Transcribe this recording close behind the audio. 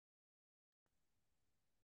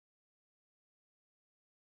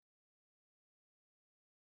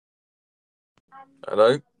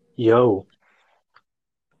Hello, Yo,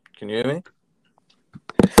 can you hear me?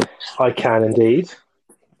 I can indeed.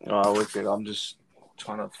 Oh, wicked. I'm just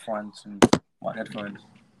trying to find my headphones.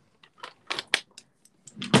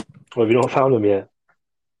 Well, have you not found them yet?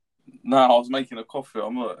 No, I was making a coffee. I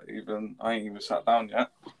ain't even sat down yet.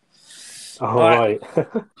 Oh, All right,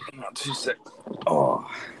 right. 2 sec. Oh,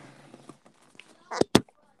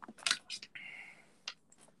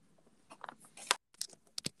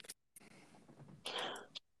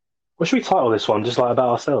 What should we title this one? Just like about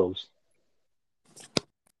ourselves?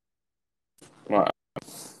 right.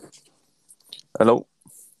 Hello.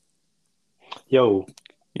 Yo.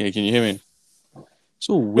 Yeah, can you hear me? It's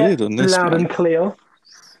all Yeah, weird on this, loud man. and clear.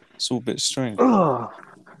 It's all a bit strange. Ugh.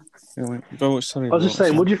 Yeah, go watch telly I was for just once,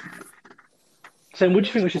 saying, man. what do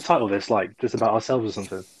you think we should title this? Like, just about ourselves or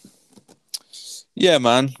something? Yeah,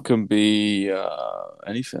 man. Can be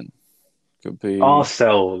anything. Could be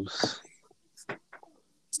Ourselves.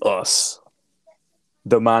 us.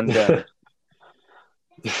 The man them.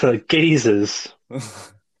 Geezers.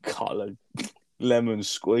 Color lemon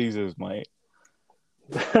squeezers, mate.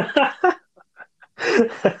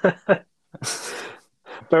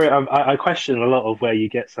 I question a lot of where you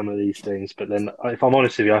get some of these things, but then, if I'm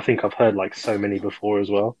honest with you, I think I've heard like so many before as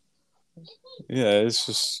well. Yeah, it's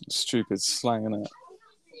just stupid slang, innit?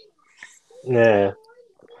 Yeah.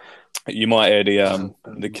 You might hear Um,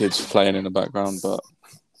 the um, kids playing in the background, but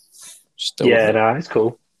just deal with yeah, it. no, it's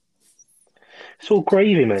cool. It's all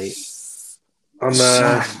gravy, mate. I'm uh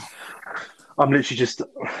Sam. I'm literally just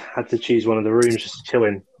had to choose one of the rooms just to chill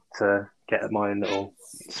in to get my own little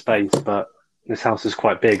space, but this house is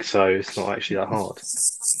quite big, so it's not actually that hard.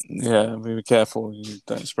 Yeah, be careful. You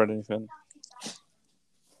don't spread anything.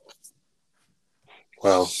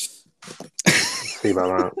 Well, let's see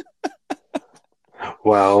about that.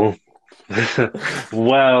 Well,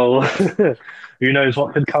 well, who knows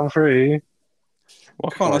what could come through? Why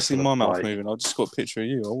can't I Christ see on a my mouth bike. moving? I just got a picture of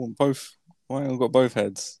you. I want both. Why ain't I got both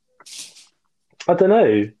heads? I don't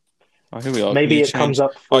know. Oh, here we are. Can you Maybe it comes change?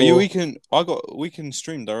 up Oh, you. for We can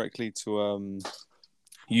stream directly to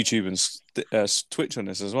YouTube and Twitch on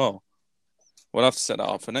this as well. We'll have to set that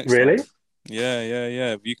up for next time. really? Yeah, yeah,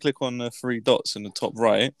 yeah. If you click on the three dots in the top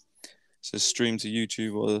right, it says stream to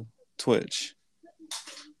YouTube or Twitch.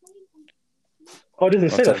 Oh, it doesn't We'll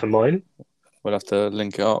have say that to for mine. we'll have to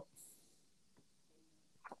link it up.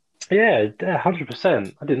 Yeah, yeah,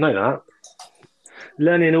 100%. I didn't know that.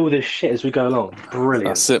 Learning all this shit as we go along. Brilliant.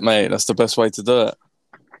 That's it, mate. That's the best way to do it.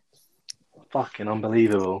 Fucking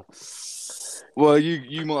unbelievable. Well,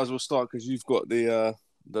 you might as well start because you've got the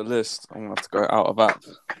list. I'm gonna have to go out of app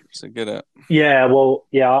to get it. Yeah, well,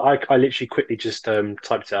 yeah, I literally quickly just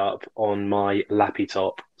typed it up on my lappy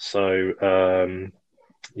top. So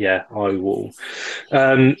yeah, I will.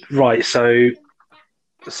 Right, so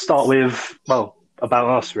start with well about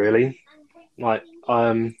us really. Like,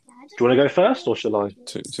 do you want to go first or shall I?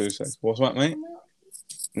 2 seconds. What's that, mate?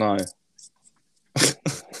 No.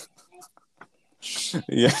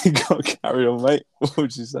 Yeah, you got to carry on, mate. What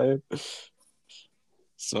would you say?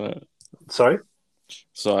 So, Sorry,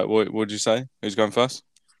 what would you say? Who's going first?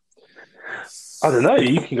 I don't know.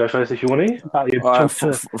 You can go first if you want to. About your, do you want to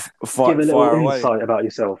give a little Fire away. insight about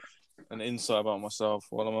yourself? An insight about myself.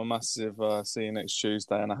 Well, I'm a massive see you next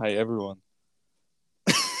Tuesday, and I hate everyone.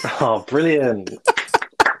 Oh, brilliant!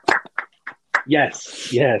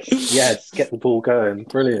 Yes, yes, yes. Get the ball going.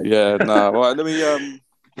 Brilliant. Yeah, no. Well,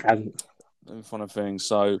 And let me find a thing.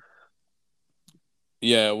 So,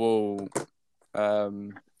 yeah,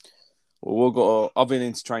 um, we'll got. I've been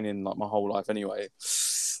into training like my whole life anyway.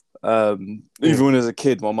 mm. Even when I was a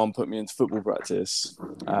kid, my mum put me into football practice,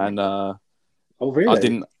 and Oh,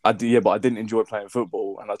 really? Yeah, but I didn't enjoy playing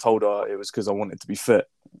football, and I told her it was because I wanted to be fit.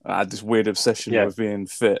 I had this weird obsession Yeah. with being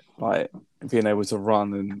fit, like being able to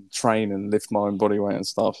run and train and lift my own body weight and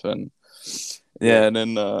stuff. And Yeah. yeah, and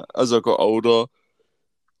then as I got older,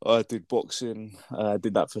 I did boxing. I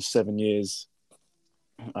did that for 7 years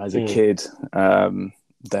as a Mm. kid.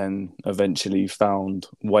 Then eventually found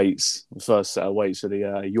weights. The first set of weights are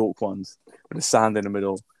the York ones with the sand in the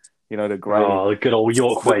middle. You know, the grey. Oh, the good old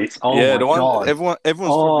York weights. Oh Yeah, my the one God. everyone's probably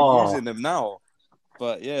Oh, using them now.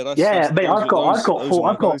 But yeah, that's yeah, mate. those I've are got, I've those got those are four,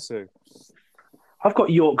 my go-to. I've got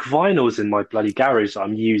York vinyls in my bloody garage that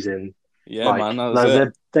I'm using. Yeah, man, Like, that was no,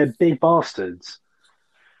 it. they're big bastards.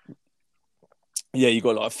 Yeah, you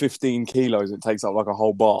got like 15 kilos. It takes up like a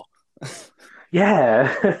whole bar.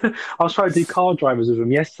 Yeah, I was trying to do car drivers with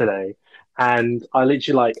them yesterday, and I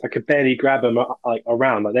literally like I could barely grab them like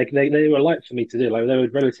around. Like they were light for me to do. Like they were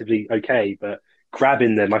relatively okay, but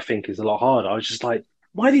grabbing them I think is a lot harder. I was just like,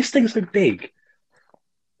 why are these things so big?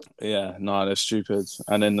 Yeah, no, they're stupid.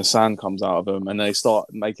 And then the sand comes out of them, and they start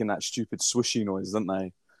making that stupid swishy noise, don't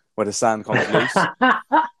they? Where the sand comes loose.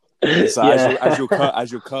 And so Yeah.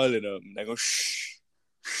 as you're curling them, they go shh,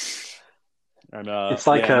 shh. And It's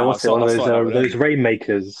like yeah, no, what's it? One I of started that with those them.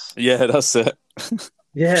 rainmakers. Yeah, that's it.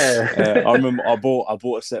 Yeah. I remember I bought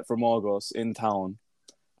a set from Argos in town,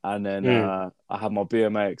 and then Mm. I had my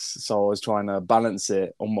BMX, so I was trying to balance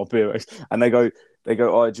it on my BMX, and they go,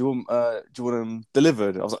 oh, do you want them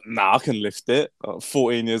delivered? I was like, nah, I can lift it. I was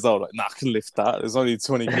 14 years old, like, nah, I can lift that. There's only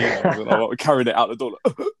 20 kilos, and I carried it out the door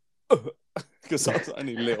because I was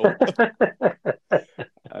only little,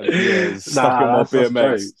 and yeah, stuck in my That's BMX,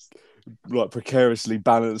 jokes. like precariously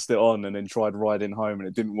balanced it on, and then tried riding home, and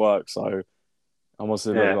it didn't work. So I must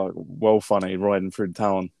have looked Yeah. like well funny riding through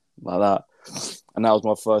town like that. And that was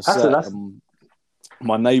my first That's set. that's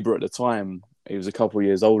My neighbour at the time, he was a couple of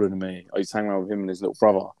years older than me. I used to hang around with him and his little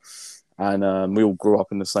brother, and we all grew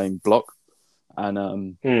up in the same block.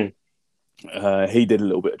 And mm, he did a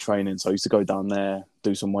little bit of training, so I used to go down there,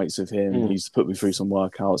 do some weights with him. He mm. used to put me through some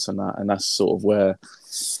workouts and that, and that's sort of where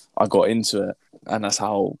I got into it, and that's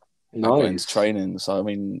how I got into Nice. training. So I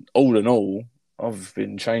mean, all in all, I've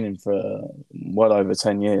been training for well over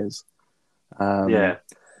 10 years. Um, Yeah.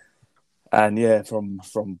 and yeah, from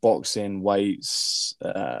boxing, weights,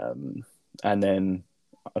 and then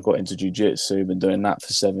I got into jiu-jitsu. Been doing that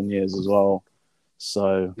for 7 years as well.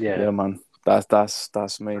 So Yeah. yeah, man,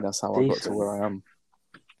 that's me. That's how I got to Decent. where I am.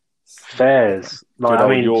 Fairs. Like, I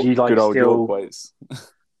mean, do you Good like old York still? weights.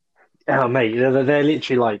 Oh, mate, they're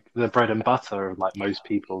literally like the bread and butter of like most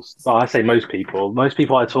people's. Well, I say most people. Most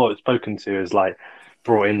people I taught spoken to is like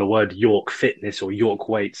brought in the word York fitness or York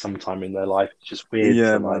weight sometime in their life. It's just weird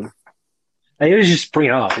Yeah, to like. man. They always just bring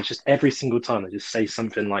it up. It's just every single time they just say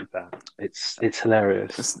something like that. It's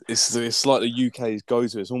hilarious. It's like the UK's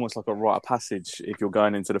go-to. It's almost like a rite of passage if you're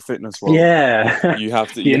going into the fitness world. Yeah, You the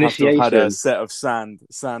have to have had a initiation. set of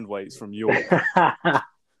sand weights from York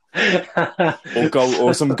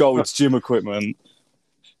or some Gold's gym equipment.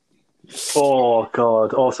 Oh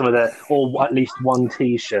God! Or some of the, or at least one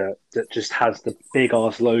T-shirt that just has the big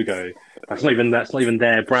ass logo. That's not even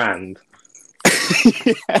their brand.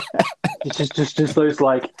 It's just those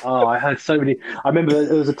like, oh, I had so many. I remember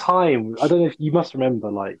there was a time. I don't know if you must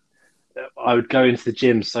remember. Like, I would go into the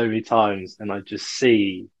gym so many times, and I'd just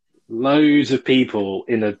see loads of people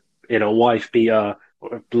in a wife beater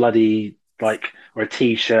or a bloody like or a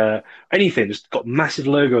t-shirt, anything, just got massive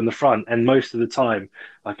logo on the front. And most of the time,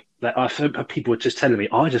 like that, people were just telling me,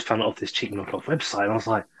 oh, I just found it off this cheap knockoff website, and I was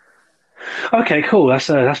like, okay, cool,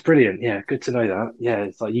 that's brilliant. Yeah, good to know that. Yeah,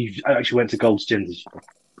 it's like you actually went to Gold's Gym, did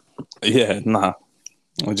Yeah, nah.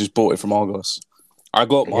 I just bought it from Argos. you? I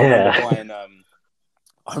remember Yeah. buying.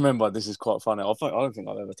 I remember this is quite funny. I don't think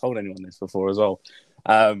I've ever told anyone this before as well.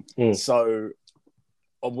 Mm, So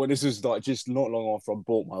when this was like just not long after I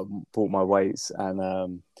bought my weights,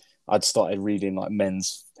 and I'd started reading like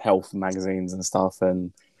men's health magazines and stuff,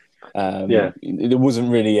 and yeah. there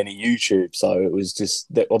wasn't really any YouTube, so it was just.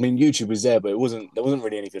 I mean, YouTube was there, but there wasn't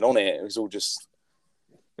really anything on it. It was all just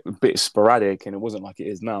a bit sporadic, and it wasn't like it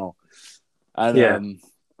is now. And Yeah.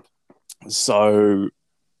 so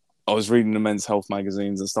I was reading the men's health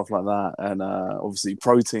magazines and stuff like that, and obviously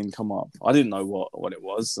protein come up. I didn't know what it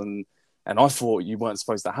was, and I thought you weren't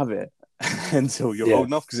supposed to have it until you're Yeah. old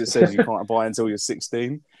enough because it says you can't buy until you're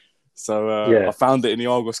 16. So I Yeah. found it in the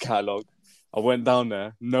Argos catalogue. I went down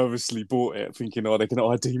there, nervously bought it, thinking, "Oh, they can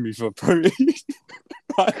ID me for protein."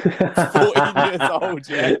 Like, 14 years old,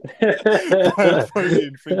 yeah. Buying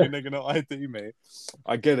protein, thinking they're gonna ID me.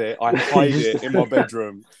 I get it. I hide Just it in my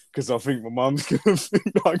bedroom because I think my mum's gonna think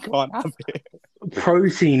I can't have it.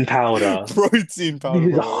 protein powder. Protein powder,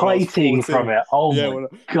 He's brother. When I was hiding from 14, it. Oh yeah, my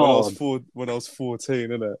God. when I was 14,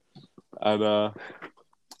 innit? And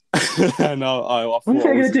and I What are thought I they going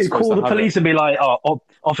to wasn't do? supposed Call to the have it. police and be like, "Oh,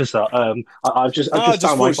 officer, No, I've just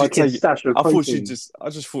found my kid's stash of protein." I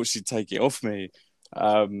just thought she'd take it off me.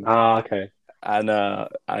 Ah, okay. And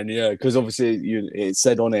yeah, because obviously it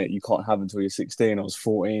said on it you can't have until you're 16. I was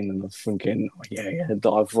 14, and I was thinking, oh, yeah.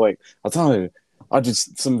 I've like, I don't know. I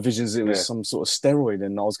just some visions. It was Yeah, some sort of steroid,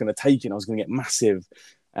 and I was going to take it. And I was going to get massive,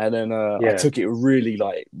 and then I yeah. took it really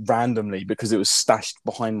like randomly because it was stashed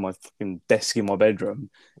behind my fucking desk in my bedroom.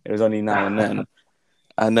 It was only now and then,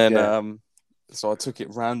 and then Yeah. so I took it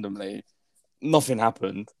randomly. Nothing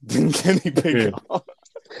happened. Didn't get any bigger.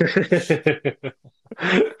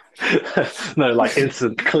 Mm. No, like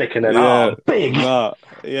instant click and then Yeah, big. no,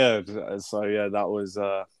 yeah. So yeah,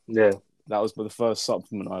 Yeah, that was the first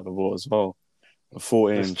supplement I ever bought as well. At that's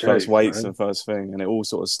 14, first jokes, weights, the man. first thing, and it all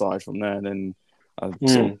sort of started from there. And then I sort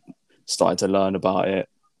Mm. of started to learn about it.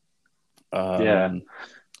 Yeah. Um,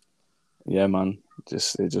 yeah, man,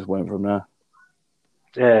 it just went from there.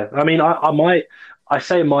 Yeah, I mean, I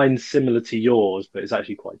say mine's similar to yours, but it's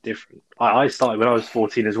actually quite different. I started when I was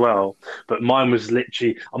 14 as well, but mine was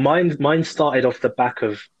literally mine started off the back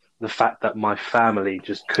of the fact that my family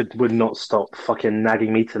just would not stop fucking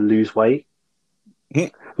nagging me to lose weight.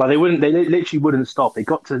 Like they literally wouldn't stop. It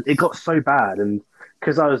got so bad, and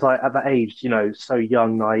because I was like at that age, so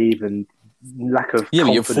young, naive, and lack of Yeah,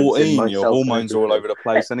 but you're confidence in 14. Your myself and hormones are all everything. over the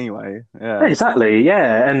place anyway. Yeah, Yeah. exactly,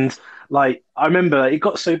 yeah, and like I remember it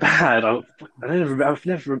got so bad. I've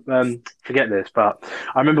never forget this, but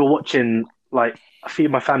I remember watching like a few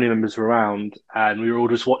of my family members were around, and we were all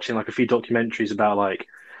just watching like a few documentaries about like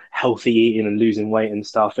healthy eating and losing weight and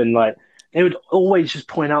stuff, and like they would always just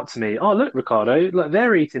point out to me, "Oh, look, Ricardo, like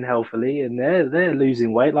they're eating healthily and they're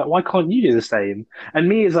losing weight. Like, why can't you do the same?" And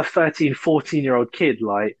me as a 13, 14-year-old kid,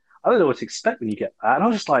 like I don't know what to expect when you get that, and I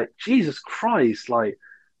was just like, Jesus Christ, like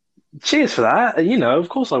cheers for that. And, of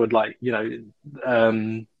course I would like, I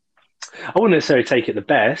wouldn't necessarily take it the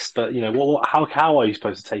best, but how are you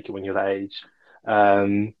supposed to take it when you're that age?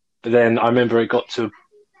 But then I remember it got to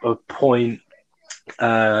a point,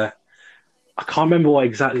 I can't remember what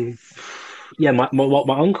exactly. Yeah, my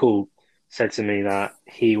uncle said to me that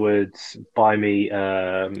he would buy me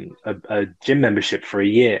a gym membership for a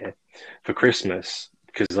year for Christmas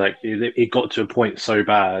because like it got to a point so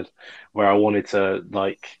bad where I wanted to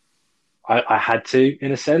like I had to,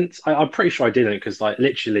 in a sense. I'm pretty sure I didn't because, like,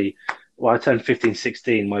 literally, when I turned 15,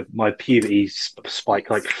 16, my puberty spike,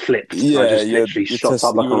 like, flipped. And I Yeah, just literally your shot up test.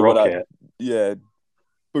 You like a would have got that. rocket. Yeah,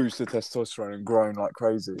 boost of testosterone and grown like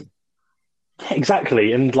crazy. Yeah,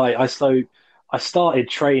 exactly. And, like, I started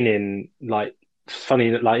training, like,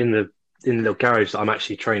 funny, like, in the garage that I'm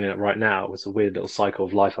actually training at right now. It's a weird little cycle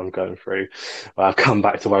of life I'm going through. I've come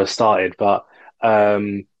back to where I started. But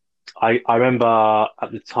um, I remember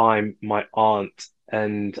at the time my aunt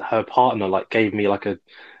and her partner like gave me like a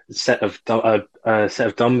set of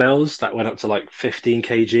dumbbells that went up to like 15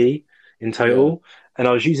 kg in Yeah. total, and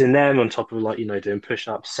I was using them on top of like doing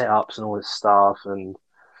push-ups, sit-ups, and all this stuff, and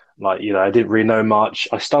like I didn't really know much.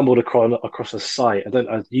 I stumbled across a site, a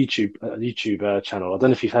YouTube channel. I don't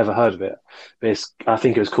know if you've ever heard of it, but I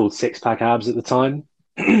think it was called Six Pack Abs at the time.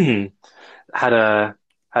 had a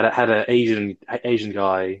had a Asian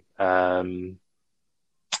guy,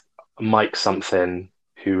 Mike something,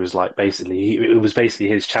 who was like it was basically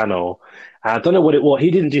his channel. And I don't know what it was.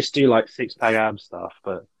 He didn't just do like six pack ab stuff,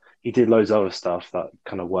 but he did loads of other stuff, that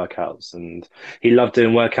kind of workouts, and he loved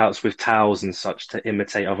doing workouts with towels and such to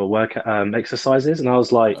imitate other work exercises. And I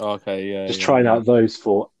was like Okay. Yeah. just Yeah. trying Yeah. out those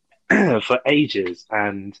for for ages,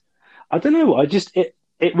 and I don't know.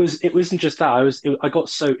 It wasn't just that. I got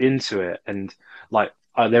so into it, and like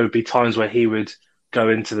there would be times where he would go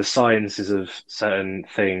into the sciences of certain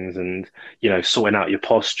things, and sorting out your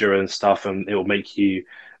posture and stuff, and it will make you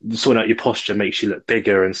sorting out your posture makes you look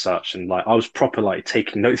bigger and such. And like I was proper like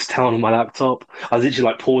taking notes down on my laptop. I was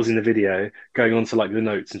literally like pausing the video, going onto like the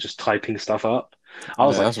notes, and just typing stuff up. I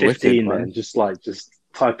was Yeah, like that's wicked, 15 man. then, just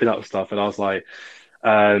typing up stuff, and I was like.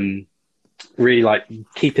 Um, Really like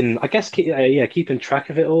keeping track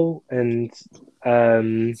of it all, and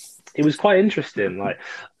um it was quite interesting. Like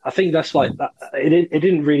I think that's like that it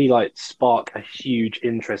didn't really like spark a huge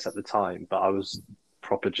interest at the time, but I was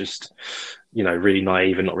proper just really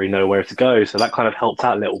naive and not really know where to go, so that kind of helped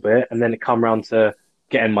out a little bit. And then it come around to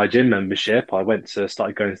getting my gym membership. I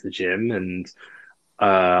started going to the gym, and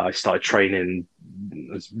I started training.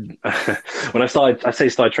 I say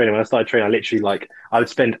started training. When I started training, I literally like I would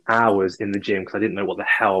spend hours in the gym because I didn't know what the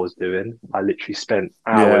hell I was doing. I literally spent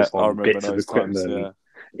Yeah, hours I on remember bits of those times. equipment.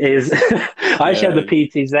 Yeah. Is I actually Yeah. had the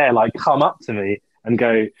PTs there like come up to me and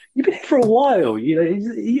go, "You've been here for a while. Are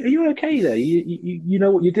you okay there? You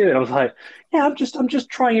know what you're doing?" I was like, "Yeah, I'm just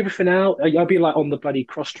trying everything out." I'd be like on the bloody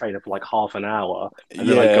cross trainer for like half an hour, and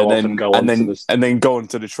then I Yeah, go off and go on to the and then go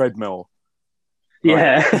onto the treadmill. Like,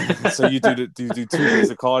 yeah. so you do 2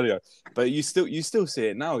 days of cardio, but you still see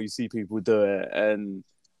it now. You see people do it, and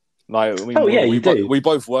like I mean, Oh yeah, you do. we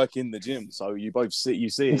both work in the gym, so you see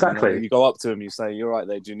it. Exactly. You go up to them, you say, "You're right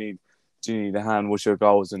there. Do you need a hand? What's your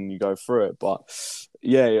goals?" And you go through it. But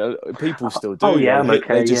yeah, people still Oh do. yeah, I'm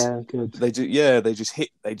okay. Yeah, good. They just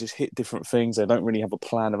hit different things. They don't really have a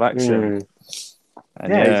plan of action. Mm.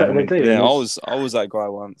 And Yeah, yeah, I exactly. mean, They do, yeah, and it's. I was that guy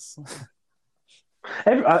once.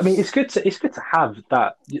 I mean, it's good to have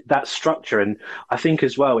that structure, and I think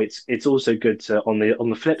as well, it's also good to on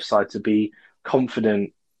the flip side to be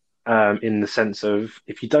confident, in the sense of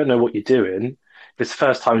if you don't know what you're doing, if it's the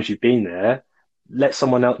first times you've been there, let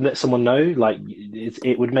someone know. Like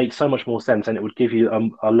it would make so much more sense, and it would give you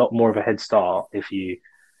a lot more of a head start if you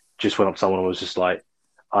just went up to someone and was just like,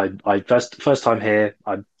 I first time here.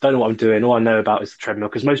 I don't know what I'm doing. All I know about is the treadmill.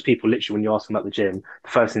 Because most people, literally, when you ask them about the gym, the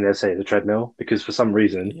first thing they'll say is the treadmill. Because for some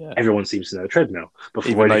reason, Yeah. everyone seems to know the treadmill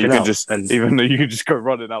before anything else. And even though you could just go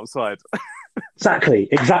running outside.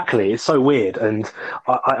 exactly. It's so weird, and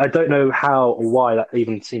I don't know how or why that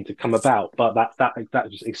even seemed to come about. But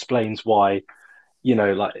that just explains why,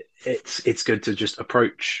 like it's good to just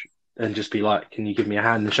approach and just be like, can you give me a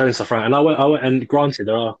hand and showing stuff around. And I went, and granted,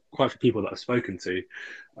 there are quite a few people that I've spoken to,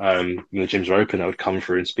 when the gyms are open, that would come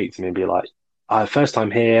through and speak to me and be like, first time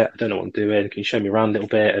here, I don't know what I'm doing. Can you show me around a little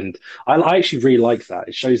bit? And I actually really like that.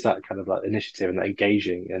 It shows that kind of like initiative and that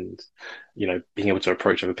engaging and, being able to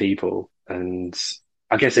approach other people. And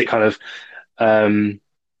I guess it kind of,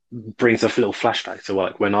 brings up a little flashback to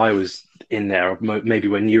like when I was in there, or maybe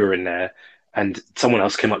when you were in there, and someone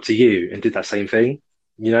else came up to you and did that same thing.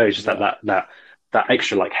 It's just Yeah. that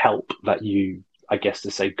extra like help that you, I guess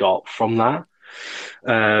to say, got from that.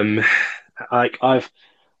 Um, like I've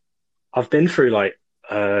been through like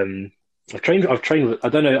I've trained with, I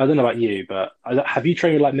don't know about you, but have you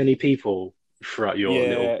trained with like many people throughout your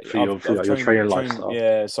little Yeah, I've through I've like, your training trained. lifestyle?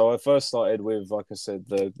 Yeah, so I first started with, like I said,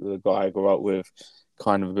 the guy I grew up with,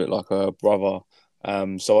 kind of a bit like a brother. So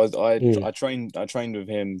Mm, I trained with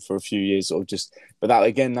him for a few years, sort of just. But that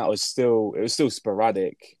again, it was still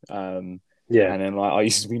sporadic. yeah, And then like I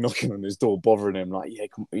used to be knocking on his door, bothering him, like, yeah,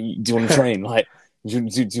 do you want to train? Like, do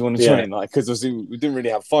you want to yeah, train? Like, because we didn't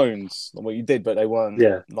really have phones. Well, you did, but they weren't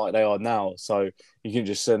yeah, like they are now. So you can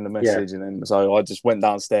just send a yeah, message, and then so I just went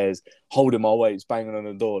downstairs, holding my weights, banging on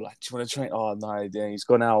the door, like, do you want to train? Oh no, yeah, he's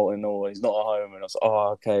gone out and all, he's not at home. And I was like, oh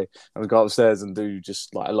okay, and we go upstairs and do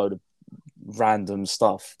just like a load of random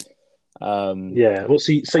stuff. Um, yeah. Well,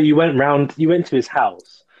 so you went to his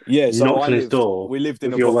house, yeah, you so knocked on his door we lived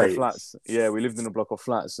in with a your block of weights. flats. Yeah, we lived in a block of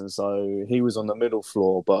flats, and so he was on the middle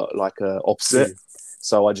floor, but like opposite. Mm,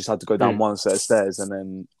 So I just had to go down mm, one set of stairs, and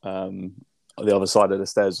then the other side of the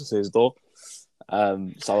stairs was his door.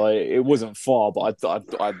 It wasn't far, but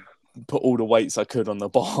I put all the weights I could on the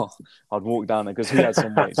bar. I'd walk down there because he had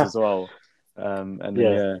some weights as well. And then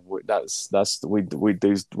yeah. yeah,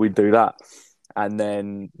 we do that, and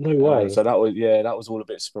then No way. so that was all a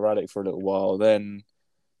bit sporadic for a little while. Then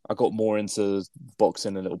I got more into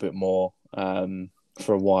boxing a little bit more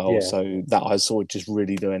for a while, Yeah, so that I saw just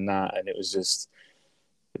really doing that, and it was just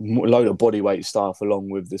a load of body weight stuff along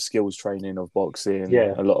with the skills training of boxing,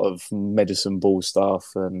 yeah. a lot of medicine ball stuff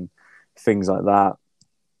and things like that.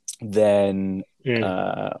 Then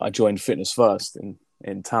Mm, I joined Fitness First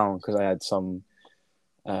in town because I had some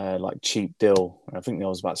like cheap deal. I think I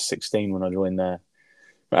was about 16 when I joined there,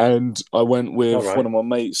 and I went all with one right. of my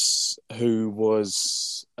mates who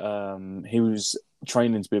was he was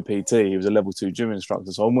training to be a PT. He was a level 2 gym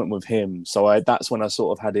instructor, so I went with him. So that's when I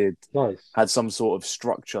sort of Nice. had some sort of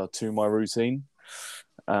structure to my routine.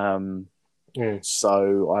 Um, Mm,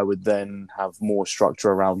 so I would then have more structure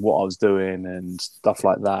around what I was doing and stuff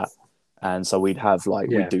like that. And so we'd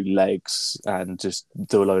yeah. do legs and just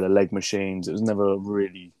do a load of leg machines. It was never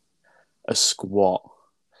really a squat.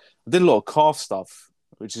 I did a lot of calf stuff,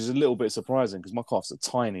 which is a little bit surprising because my calves are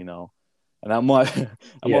tiny now. And that might be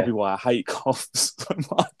Yeah. why I hate calves so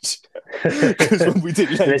much. Because when we did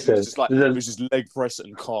legs, Listen, it was just leg press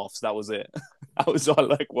and calves. That was it. That was our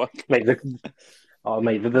leg work. mate,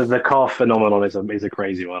 the calf phenomenon is a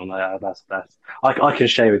crazy one. That's I can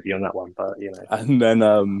share with you on that one, but And then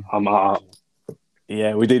I'm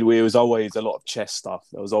yeah, we did. It was always a lot of chest stuff.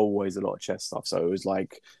 There was always a lot of chest stuff. So it was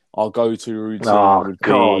like our go-to routine oh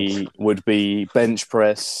God, would be bench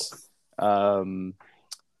press. Um,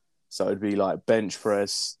 so it'd be like bench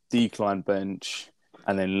press, decline bench,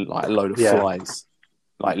 and then like a load of yeah, flies,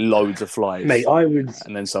 like loads of mate. flies, I would,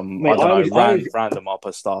 and then some, I mate. don't I know, would, I would, random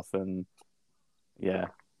upper stuff, and yeah.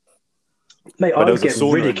 mate. But I there would was a get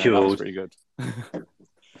sauna in there. That was ridiculed. pretty good.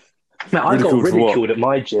 Mate, I got Ridiculed for what? ridiculed at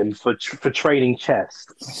my gym for training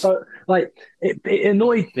chest. So like it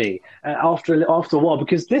annoyed me after a while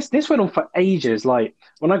because this went on for ages. Like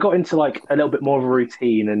when I got into like a little bit more of a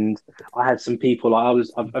routine and I had some people like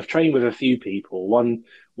I've trained with a few people.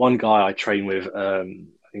 One guy I trained with I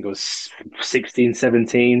think it was 16,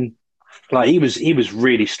 17. Like he was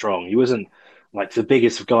really strong. He wasn't like the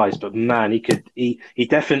biggest of guys, but man, he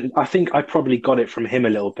definitely I think I probably got it from him a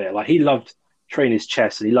little bit. Like he loved train his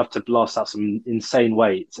chest and he loved to blast out some insane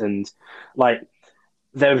weights and like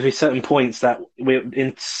there would be certain points that we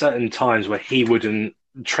in certain times where he wouldn't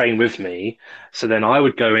train with me. So then I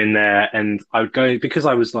would go in there and I would go because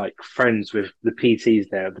I was like friends with the PTs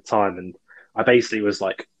there at the time and I basically was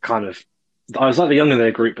like kind of I was like the younger in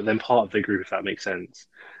their group, but then part of the group, if that makes sense.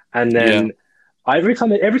 And Yeah. then every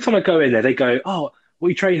time I go in there, they go, "Oh, what are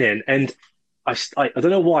you training?" And I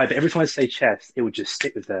don't know why, but every time I say chest, it would just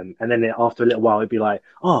stick with them. And then after a little while, it'd be like,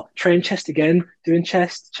 "Oh, train chest again, doing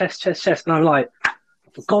chest, chest, chest, chest." And I'm like,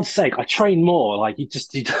 for God's sake, I train more. Like you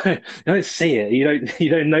don't see it. You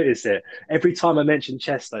don't notice it. Every time I mention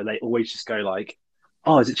chest though, they always just go like,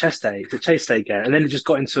 "Oh, is it chest day? Is it chest day again?" And then it just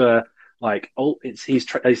got into a like, "Oh, he's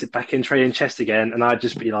back in training chest again." And I'd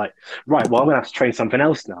just be like, "Right, well, I'm gonna have to train something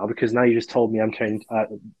else now because now you just told me I'm training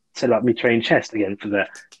said about me training chest again for the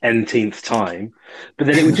nth time." But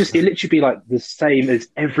then it literally be like the same as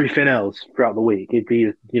everything else throughout the week. It'd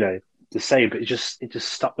be the same, but it just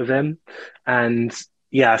stuck with them. And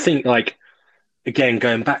yeah, I think like again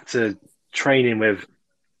going back to training with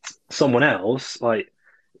someone else, like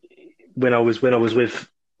when I was with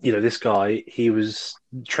this guy, he was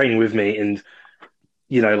training with me, and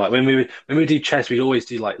like when we do chess, we'd always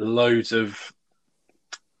do like loads of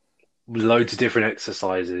different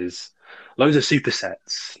exercises, loads of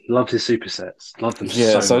supersets. Loved his supersets, loved them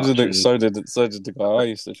Yeah, so much, and so did the guy I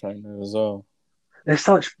used to train with as well. it's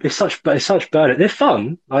such burden. They're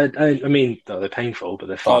fun. I mean, they're painful, but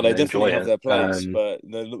they're Oh, fun. they I enjoy definitely have it. their place, but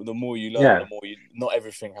the more you learn, Yeah, the more you. Not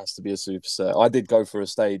everything has to be a superset. I did go for a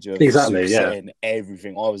stage of exactly. Yeah, supersetting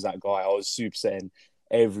everything. I was that guy. I was supersetting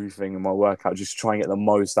everything in my workout, just to try and get the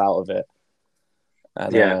most out of it.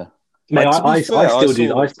 And yeah. Mate, to be I fair, still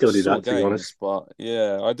do. I still do saw that, to be gains, honest. but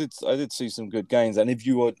yeah, I did see some good gains. And if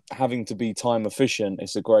you were having to be time efficient,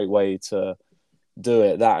 it's a great way to do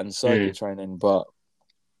it. That and Mm, circuit training, but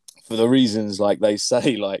for the reasons like they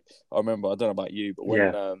say, like I remember, I don't know about you, but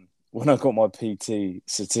yeah, when I got my PT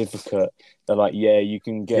certificate, they're like, yeah, you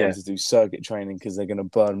can get them yeah. to do circuit training because they're going to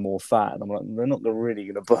burn more fat, and I'm like, they're not really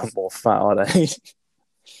going to burn more fat, are they?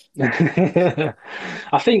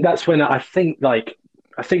 I think that's when I think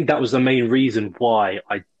that was the main reason why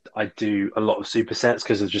I do a lot of supersets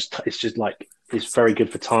because it's just like it's very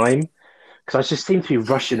good for time because I just seem to be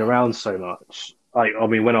rushing around so much. Like I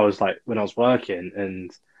mean, when I was working,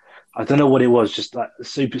 and I don't know what it was, just like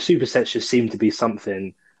supersets just seemed to be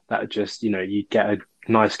something that just you get a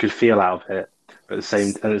nice good feel out of it, but at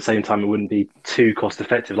the same time it wouldn't be too cost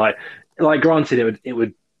effective. Like granted, it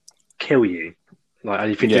would kill you. Like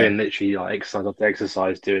if you're Yeah, doing literally like exercise after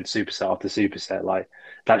exercise, doing superset after superset, like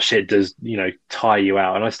that shit does tire you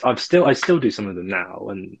out. And I still do some of them now,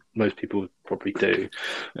 and most people probably do,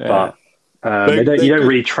 yeah, but you they're don't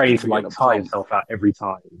really train good to for like getting a tire pump. yourself out every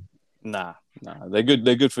time. Nah, they're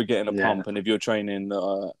good for getting a Yeah, pump, and if you're training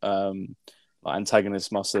like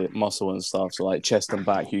antagonist muscle and stuff, so like chest and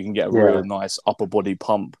back, you can get a yeah, real nice upper body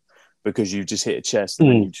pump because you just hit a chest and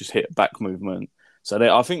then mm, you just hit a back movement. So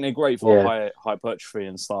I think they're great for yeah. high hypertrophy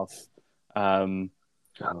and stuff. Um,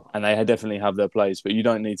 Oh. and they definitely have their place, but you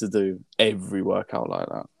don't need to do every workout like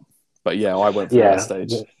that. But yeah, I went through that Yeah,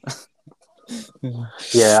 stage.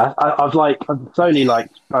 yeah.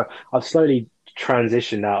 I've slowly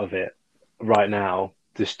transitioned out of it right now.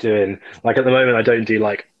 Just doing like at the moment, I don't do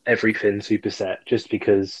like everything superset just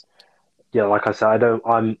because yeah, like I said, I don't.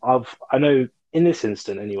 I know in this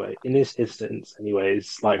instance,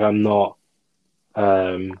 anyways, like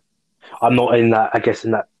um, I'm not in that. I guess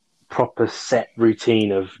in that proper set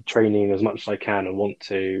routine of training as much as I can and want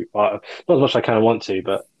to. Not as much as I can and want to,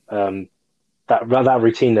 but that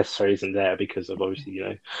routine necessarily isn't there because of obviously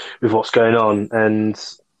with what's going on. And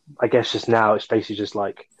I guess just now it's basically just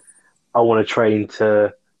like I want to train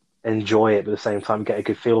to enjoy it, but at the same time get a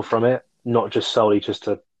good feel from it, not just solely just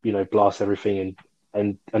to blast everything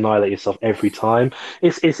and annihilate yourself every time.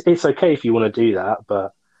 It's okay if you want to do that,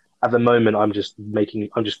 but at the moment I'm just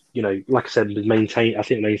like I said, maintain. I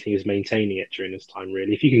think the main thing is maintaining it during this time.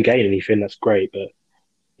 Really, if you can gain anything, that's great. But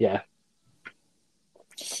yeah,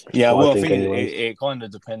 that's Yeah, what I well, I think, think anyways. it kind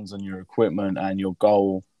of depends on your equipment and your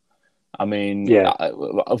goal. I mean, Yeah.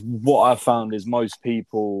 what I've found is most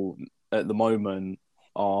people at the moment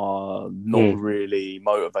are not Mm, really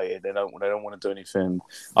motivated. They don't want to do anything.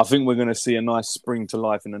 I think we're going to see a nice spring to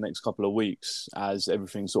life in the next couple of weeks as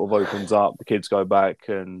everything sort of opens up. The kids go back,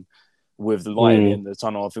 and with the light at the mm, end of the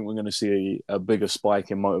tunnel, I think we're going to see a bigger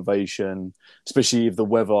spike in motivation, especially if the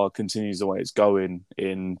weather continues the way it's going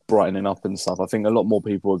in brightening up and stuff. I think a lot more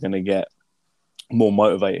people are going to get more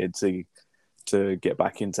motivated to get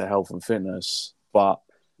back into health and fitness. But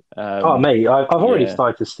oh, um, mate, I've already yeah,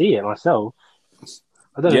 started to see it myself.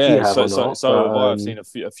 I don't know if you yeah. have or not, So but have I. I've seen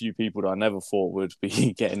a few people that I never thought would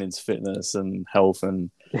be getting into fitness and health,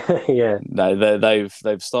 and yeah, they've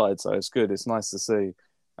started. So it's good. It's nice to see.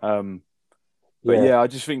 Um, But Yeah. yeah, I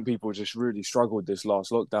just think people just really struggled this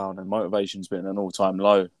last lockdown, and motivation's been an all-time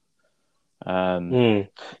low. Um, Mm.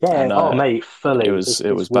 Yeah. and Oh, mate, it fully. was it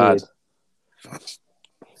It's was bad.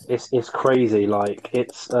 weird. It's crazy. Like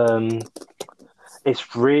it's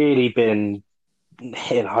really been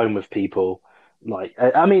hitting home with people. Like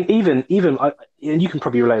I mean, even and you can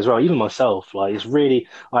probably relate as well. Even myself, like it's really.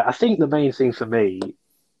 Like, I think the main thing for me,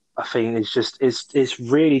 I think, is just it's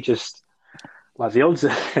really just like the odds.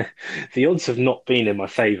 The odds have not been in my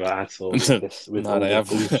favor at all with this with No, all they this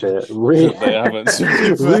haven't. bullshit. Really, They haven't. To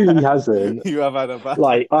be really fair, hasn't. you have had a bad,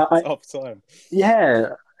 Like tough time.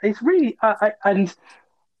 yeah, it's really and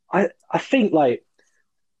I think like.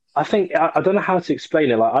 I don't know how to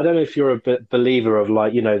explain it. Like, I don't know if you're a believer of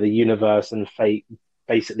like, the universe and fate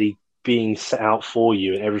basically being set out for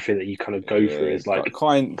you and everything that you kind of go through Yeah, is like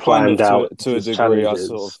kind planned of out to a as degree. I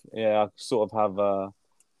sort challenges. of I sort of have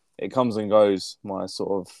it comes and goes. My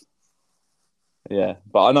sort of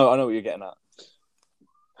but I know what you're getting at.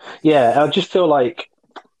 Yeah, I just feel like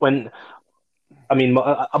when, I mean,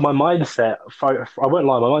 my mindset, I won't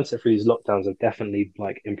lie, my mindset through these lockdowns have definitely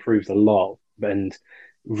like improved a lot and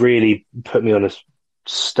really put me on a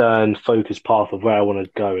stern, focused path of where I want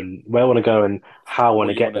to go and how I want What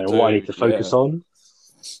to you get want to there and what I need do? to Yeah, focus on.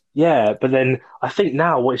 Yeah, but then I think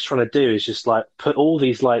now what it's trying to do is just like put all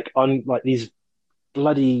these like these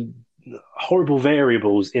bloody horrible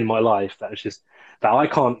variables in my life that I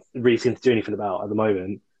can't really seem to do anything about at the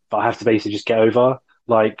moment, but I have to basically just get over.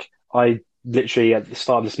 Like I literally at the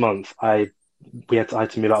start of this month, I had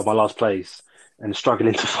to move out of my last place and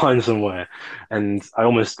struggling to find somewhere, and I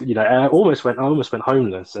almost went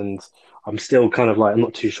homeless, and I'm still kind of like I'm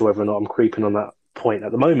not too sure whether or not I'm creeping on that point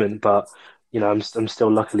at the moment, but I'm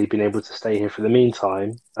still luckily being able to stay here for the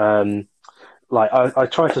meantime. Like I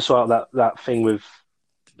tried to sort out that thing with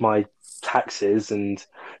my taxes, and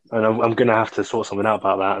I'm going to have to sort something out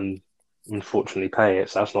about that, and unfortunately pay it.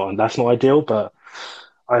 So that's not ideal, but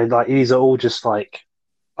I like these are all just like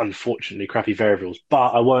unfortunately crappy variables. But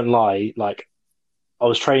I won't lie, like I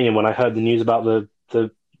was training when I heard the news about the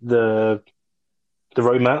the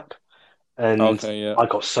roadmap, and okay, yeah, I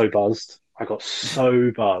got so buzzed. I got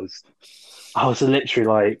so buzzed. I was literally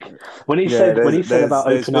like, yeah. when he said about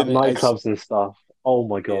There's opening up been nightclubs and stuff. Oh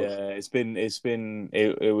my god! yeah,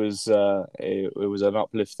 it was an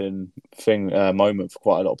uplifting thing moment for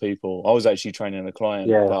quite a lot of people. I was actually training a client,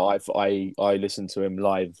 Yeah. but I listened to him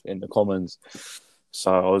live in the Commons,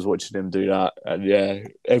 so I was watching him do that, and yeah,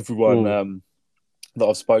 everyone Mm. that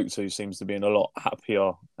I've spoke to seems to be in a lot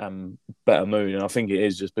happier and better mood, and I think it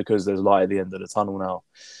is just because there's light at the end of the tunnel now,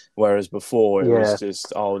 whereas before it was Yeah.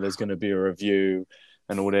 just there's going to be a review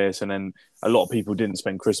and all this, and then a lot of people didn't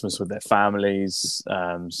spend Christmas with their families.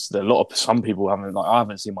 Some people haven't I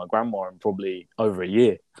haven't seen my grandma in probably over a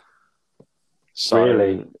year.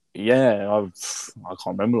 Really. So yeah, I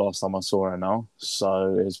can't remember last time I saw her now.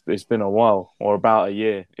 So it's been a while, or about a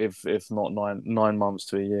year, if not 9 months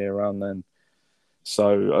to a year around then.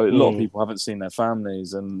 So a lot of Mm. people haven't seen their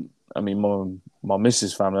families, and I mean my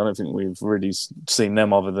missus' family. I don't think we've really seen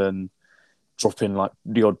them other than dropping like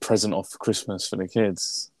the odd present off for Christmas for the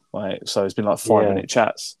kids. Like so, it's been like five Yeah. minute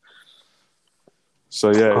chats.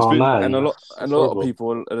 So yeah, it's Oh been man, and that's a lot of horrible.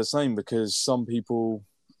 people are the same because some people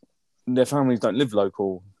their families don't live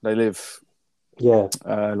local. They live Yeah.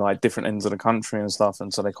 like different ends of the country and stuff,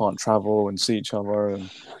 and so they can't travel and see each other. And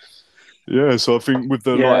yeah, so I think with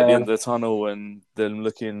the light at the Yeah. end of the tunnel and them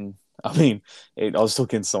looking, I mean, I was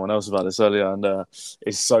talking to someone else about this earlier, and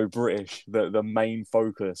it's so British that the main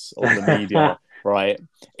focus of the media, right,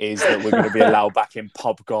 is that we're going to be allowed back in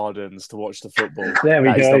pub gardens to watch the football. There we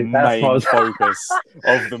That is the go. That's what I main was focus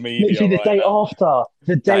of the media literally the right day now. after.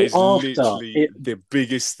 The That day is after literally it. the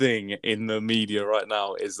biggest thing in the media right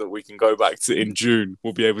now is that we can go back to in June.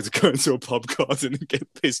 We'll be able to go into a pub garden and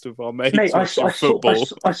get pissed with our Mate, mates watching football.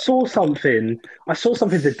 I saw something. I saw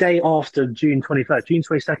something the day after June 23rd, June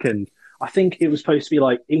 22nd. I think it was supposed to be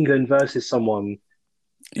like England versus someone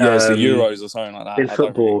Yeah, it's the um, Euros or something like that. in I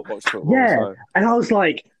don't really football. watch football, Yeah, so and I was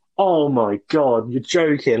like, "Oh my God, you're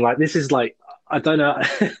joking!" Like this is like, I don't know.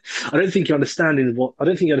 I don't think you understand what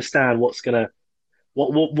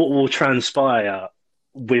will transpire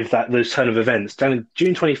with those turn of events.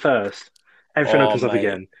 June 21st, everything oh opens up mate,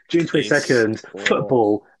 again. June it's 22nd,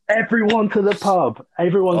 football. Everyone to the pub.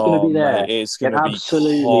 Everyone's going to be mate, there. it's And gonna be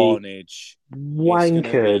absolutely, carnage. It's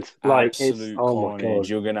gonna be wankered. Like it's absolute oh my carnage. god.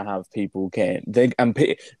 You're gonna have people getting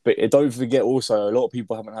but don't forget also a lot of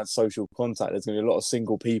people haven't had social contact. There's gonna be a lot of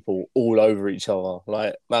single people all over each other.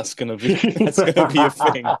 Like that's gonna be that's gonna be a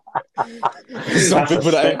thing. Some That's a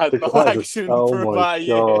people that ain't had spectacle. no action Oh for my about a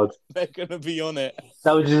year, god. they're gonna be on it.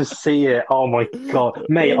 That would just see it. Oh my god,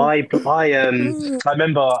 mate! I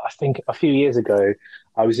remember. I think a few years ago,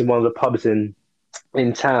 I was in one of the pubs in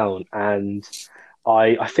town, and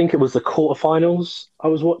I think it was the quarterfinals I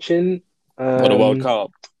was watching. What a World Um,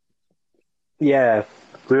 Cup. yeah,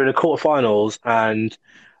 we were in the quarterfinals, and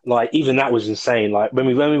like even that was insane. Like when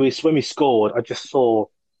we scored, I just saw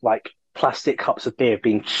like plastic cups of beer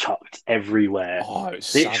being chucked everywhere, Oh, it was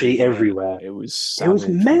literally savage, wasn't it? everywhere. It was It was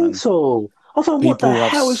savage, man. mental. I was like, what the People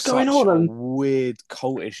have hell is going such on? a And weird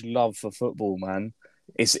cultish love for football, man.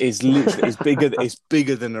 It's literally it's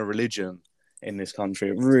bigger than a religion in this country.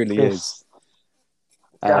 It really is. it's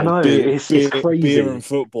I know it's Beer and crazy.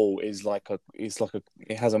 football is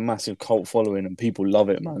it has a massive cult following and people love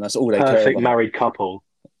it, man. That's all they care Perfect about. married couple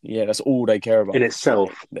Yeah, that's all they care in about. It's like,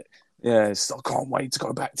 itself. yeah, I can't wait to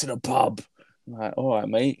go back to the pub. I'm like, all right,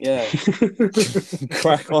 mate, yeah,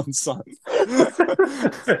 crack on, son.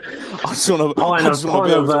 I just want to be Pint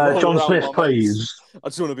able of to roll John around Smith, with my mates. please. I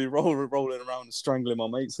just want to be rolling around and strangling my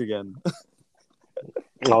mates again.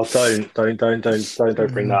 Oh, don't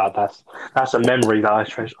bring that up. That's a memory that I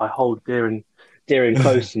treasure. I hold dear and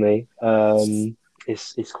close to me.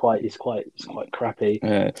 It's quite crappy.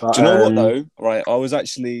 Yeah. But Do you know what though? Right, I was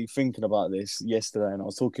actually thinking about this yesterday, and I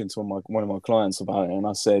was talking to one of my clients about it, and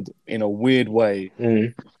I said, in a weird way,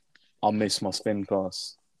 mm. I miss my spin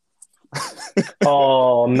class.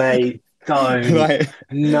 Oh, mate, don't. Like,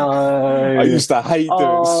 I No. used to hate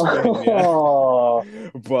doing spin, yeah, Oh,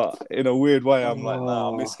 but in a weird way, I'm like, nah,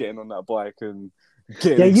 I oh. miss getting on that bike and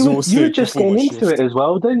getting Yeah, you were exhausted just before my getting into it shift. as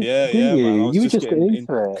well, Yeah, didn't yeah, man. I you? was You were just just getting getting in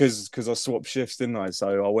into it. because I swapped shifts, didn't I?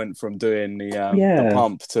 So I went from doing the Yeah,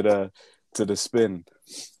 pump to the spin,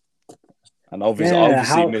 and I yeah.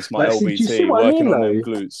 obviously How? miss my Like, see, do you see LBT what I working mean, on them though?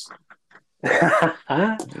 glutes.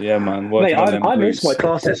 Yeah, man, Mate, working on them I miss my glutes.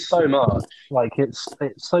 classes so much. Like it's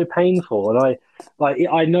so painful, and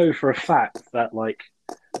I know for a fact that like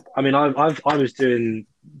I mean I was doing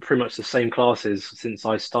pretty much the same classes since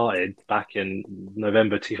I started back in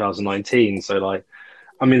November 2019. So like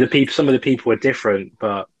I mean the people some of the people were different,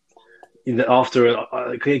 but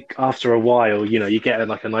after a while, you know, you get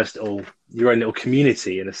like a nice little your own little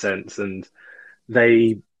community in a sense, and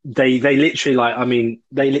they they literally like I mean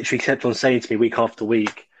they literally kept on saying to me week after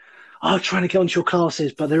week. I'm trying to get onto your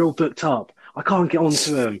classes, but they're all booked up. I can't get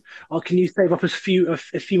onto them. Oh, can you save up a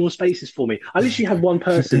few more spaces for me? I literally had one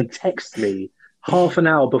person text me half an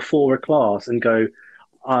hour before a class and go,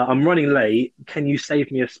 I'm running late. Can you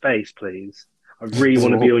save me a space, please? I really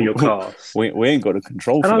want to be on your class. We ain't got a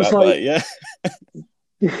control And for I was that, like, but yeah.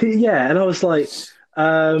 yeah. And I was like,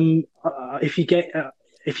 um, if you get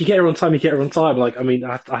her on time, you get her on time. Like, I mean,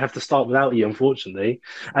 I have to start without you, unfortunately.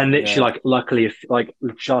 And Yeah. literally, like, luckily, if like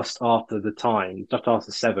just after the time, just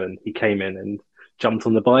after 7, he came in and jumped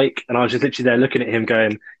on the bike, and I was just literally there looking at him,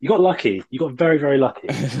 going, "You got lucky. You got very, very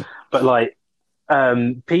lucky." But like,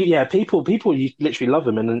 yeah, people, you literally love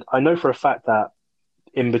them, and I know for a fact that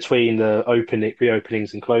in between the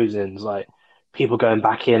reopenings and closings, like people going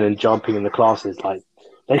back in and jumping in the classes, like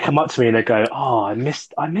they come up to me and they go, "Oh, I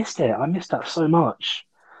missed it. I missed that so much."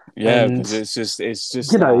 Yeah, And because it's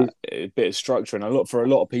just you know, that bit of structure, and for a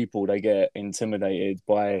lot of people, they get intimidated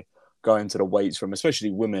by going to the weights room,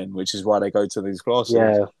 especially women, which is why they go to these classes,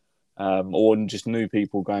 yeah, or just new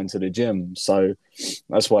people going to the gym. So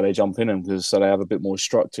that's why they jump in them because so they have a bit more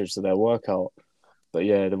structure to their workout. But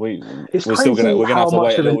yeah, it's we're crazy gonna have how to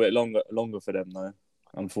wait much a of little an bit longer for them though.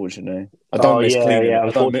 Unfortunately, I don't oh miss yeah, cleaning. yeah.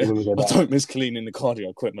 Unfortunately, we go I back. don't miss cleaning the cardio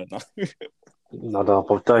equipment though. No, no,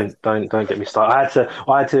 but don't get me started.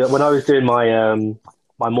 I had to when I was doing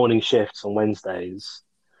my morning shifts on Wednesdays.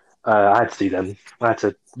 I had to do them. I had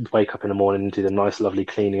to wake up in the morning and do the nice, lovely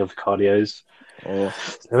cleaning of the cardios. Or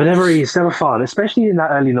They were never easy, it's never fun, especially in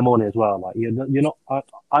that early in the morning as well. Like you're not.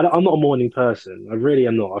 I'm not a morning person. I really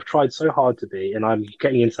am not. I've tried so hard to be, and I'm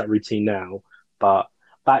getting into that routine now. But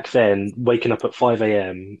back then, waking up at 5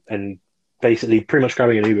 a.m. and basically pretty much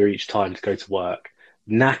grabbing an Uber each time to go to work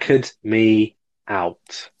knackered me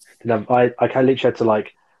out. And I literally had to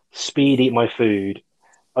like speed eat my food,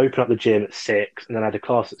 open up the gym at 6, and then I had a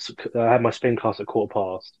class. I had my spin class at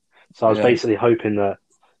 15:15. So I was yeah. basically hoping that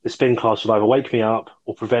the spin class would either wake me up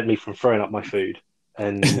or prevent me from throwing up my food.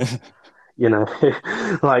 And you know,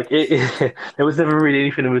 like there was never really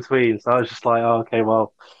anything in between. So I was just like, oh, okay,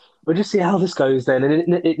 well, we'll just see how this goes then.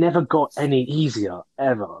 And it never got any easier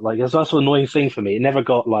ever. Like that's the annoying thing for me. It never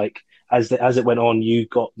got like as it went on, you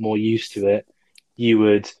got more used to it. You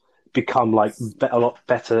would become like a lot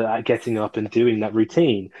better at getting up and doing that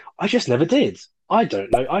routine. I just never did. I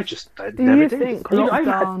don't know. I Do never you did. think I even had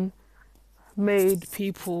lockdown made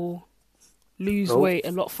people lose oh weight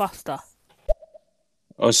a lot faster?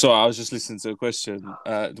 Oh, sorry, I was just listening to a question.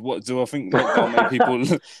 What do I think lockdown made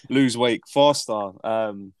people lose weight faster?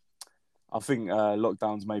 I think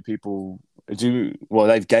lockdowns made people well,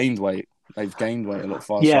 they've gained weight. They've gained weight a lot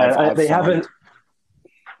faster. yeah. I've found They I haven't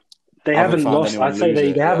haven't found lost. anyone I'd say lose they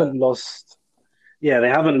it. Yeah, haven't lost. Yeah, they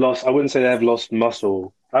haven't lost. I wouldn't say they've lost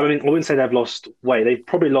muscle. I mean, I wouldn't say they've lost weight. They've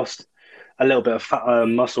probably lost a little bit of fat,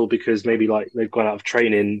 muscle because maybe like they've gone out of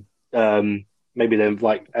training. Maybe they've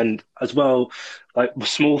like, and as well, like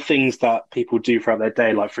small things that people do throughout their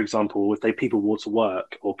day. Like for example, if people walk to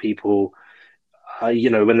work or people,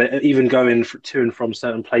 when they're even going to and from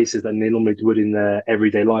certain places that they normally would in their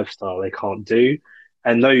everyday lifestyle, they can't do.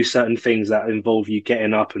 And those certain things that involve you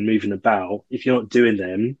getting up and moving about, if you're not doing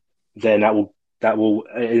them, then that will,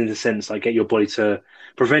 in a sense, like get your body to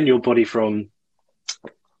prevent your body from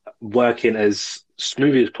working as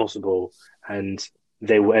smoothly as possible, and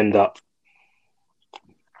they will end up.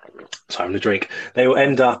 Sorry, I'm gonna drink. They will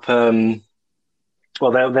end up.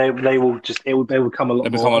 Well, they will just they will come a they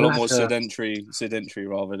lot become more. a I'm lot gonna have more to. sedentary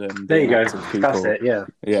rather than There you being go. active That's people. it. Yeah,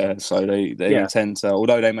 Yeah, so they yeah, tend to,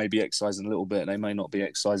 although they may be exercising a little bit, they may not be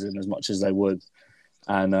exercising as much as they would.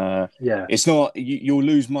 And yeah. it's not you'll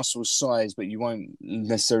lose muscle size, but you won't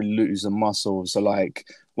necessarily lose the muscle. So like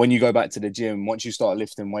when you go back to the gym, once you start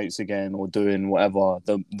lifting weights again or doing whatever,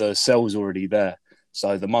 the cell's already there,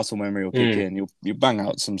 so the muscle memory will kick Mm. in. You bang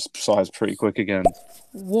out some size pretty quick again.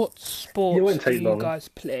 What It sports won't do take you long. guys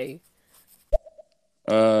play?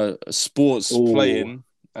 Sports Oh, playing.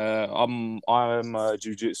 I'm a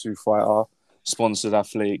jiu-jitsu fighter, sponsored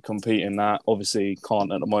athlete, competing that. Obviously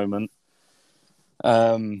can't at the moment.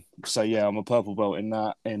 So yeah, I'm a purple belt in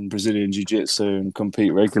that in Brazilian Jiu-Jitsu and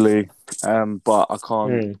compete regularly. But I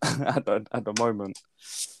can't mm, at the moment.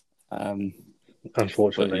 Um, but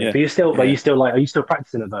unfortunately. yeah, But yeah, are you still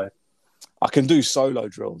practicing it though? I can do solo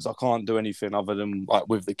drills. I can't do anything other than like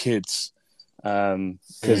with the kids, because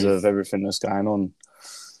Mm, of everything that's going on.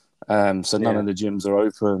 So none yeah, of the gyms are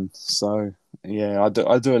open. So yeah, I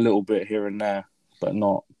do a little bit here and there, but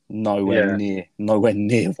not yeah. nowhere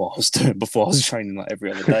near what I was doing before. I was training like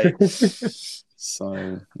every other day.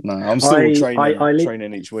 So no, I'm still I, I, training I,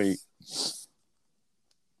 li each week.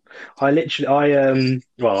 I literally,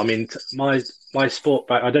 well, I mean, my sport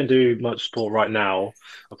back, I don't do much sport right now,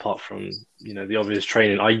 apart from, the obvious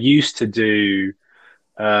training. I used to do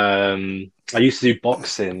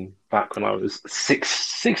boxing back when I was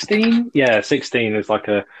 16. Yeah, 16 is like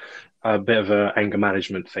a bit of a anger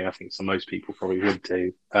management thing. I think so most people probably would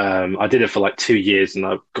do. I did it for like 2 years and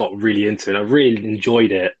I got really into it. I really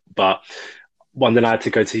enjoyed it, but one then I had to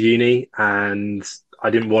go to uni and I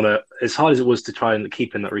didn't want to, as hard as it was to try and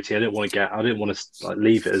keep in that routine, I didn't want to like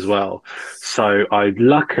leave it as well. So I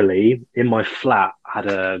luckily in my flat had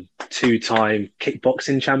a two-time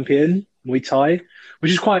kickboxing champion, Muay Thai,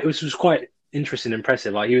 which was quite interesting and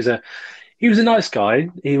impressive. Like he was a nice guy.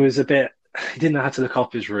 He didn't know how to look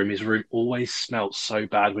after his room. His room always smelt so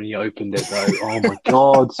bad when he opened it, though. Oh my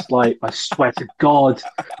God! Like I swear to God,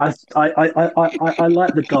 I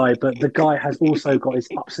like the guy, but the guy has also got his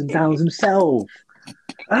ups and downs himself.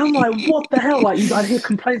 And I'm like, what the hell? I'd hear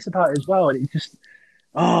complaints about it as well, and it just,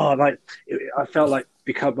 I felt like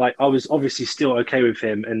because like I was obviously still okay with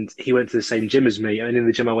him, and he went to the same gym as me, and in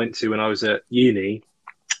the gym I went to when I was at uni,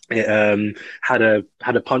 it had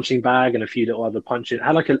a punching bag and a few little other punching. It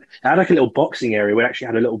had like a little boxing area where it actually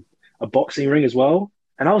had a boxing ring as well.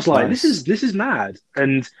 And I was like, Nice. this is mad.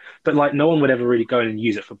 But like no one would ever really go in and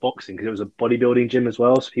use it for boxing because it was a bodybuilding gym as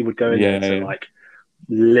well. So people would go in there Yeah, to yeah. like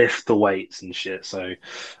lift the weights and shit. So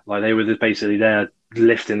like they were basically there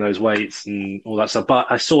lifting those weights and all that stuff.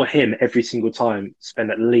 But I saw him every single time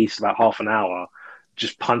spend at least about half an hour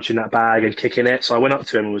just punching that bag and kicking it. So I went up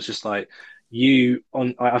to him and was just like,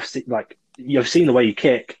 I've seen like you've seen the way you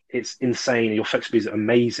kick. It's insane. Your flexibility is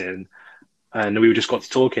amazing." And we just got to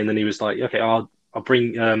talking, and he was like, "Okay, I'll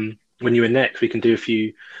bring when you're in next, we can do a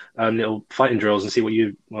few little fighting drills and see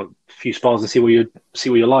a few spars and see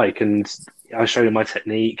what you like." And I showed him my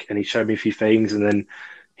technique, and he showed me a few things, and then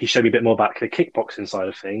he showed me a bit more about the kickboxing side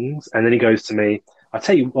of things. And then he goes to me, I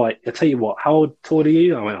tell you what, how tall are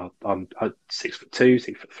you?" I went, "Oh, I'm 6'2",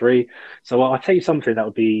 6'3". So I'll tell you something that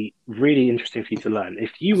would be really interesting for you to learn.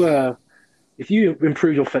 If you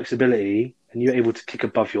improve your flexibility and you're able to kick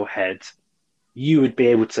above your head, you would be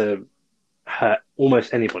able to hurt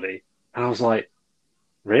almost anybody. And I was like,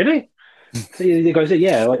 really? He goes,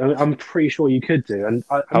 yeah, like, I'm pretty sure you could do. And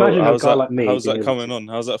I imagine a guy like me how's being that able coming to. on?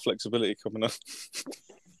 How's that flexibility coming on?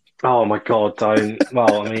 Oh my God, don't.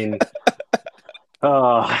 Well, I mean,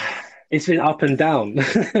 uh, it's been up and down.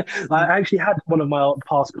 I actually had one of my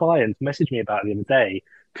past clients message me about it the other day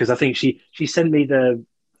because I think she sent me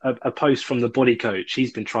a post from the body coach.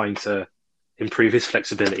 She's been trying to improve his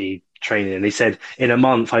flexibility training, and he said in a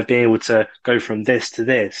month I've been able to go from this to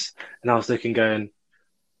this. And I was looking, going,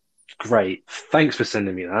 great, thanks for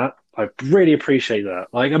sending me that. I really appreciate that.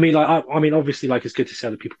 Like, I mean, I mean, obviously, like it's good to see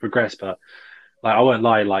other people progress, but like, I won't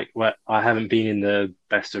lie, like, I haven't been in the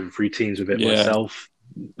best of routines with it Yeah, myself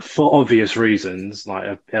for obvious reasons.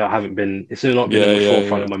 Like, I haven't been, it's not been in yeah, the yeah,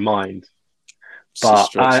 forefront yeah. of my mind. It's a But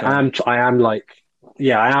stretch, innit? I am like,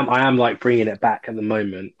 yeah, I am like bringing it back at the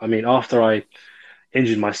moment. I mean, after I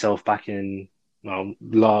injured myself back in,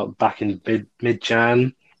 well, back in mid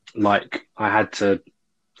Jan, like,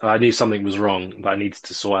 I knew something was wrong that I needed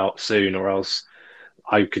to sort out soon, or else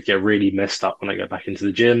I could get really messed up when I go back into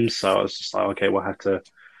the gym. So I was just like, okay, we'll have to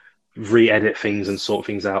re-edit things and sort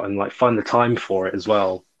things out and like find the time for it as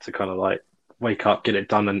well to kind of like wake up, get it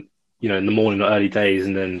done, and in the morning or early days,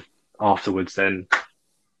 and then afterwards, then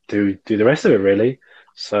do the rest of it really.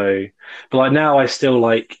 So, but like now, I still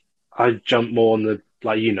like I jump more on the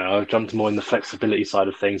like I've jumped more in the flexibility side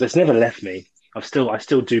of things. It's never left me. I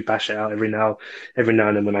still do bash it out every now and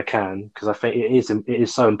then when I can because I think it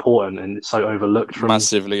is so important and it's so overlooked from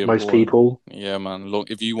Massively most important. people. Yeah, man.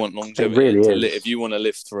 If you want It longevity really if is. you want to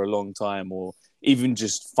live for a long time, or even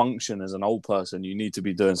just function as an old person, you need to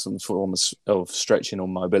be doing some form of stretching or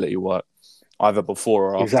mobility work, either before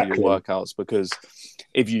or after your Exactly. workouts. Because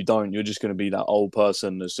if you don't, you're just going to be that old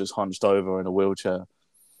person that's just hunched over in a wheelchair.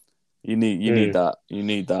 You need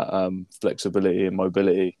Mm, that flexibility and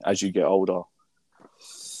mobility as you get older.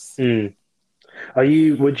 mm.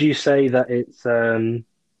 Would you say that it's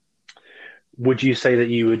would you say that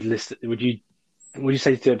you would list would you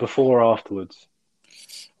say to do it before or afterwards?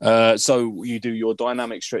 So you do your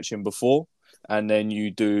dynamic stretching before, and then you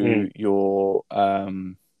do Mm. your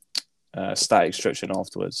static stretching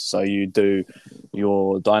afterwards. So you do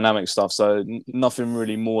your dynamic stuff. So nothing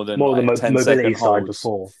really more than More the like 10-second mobility side holds.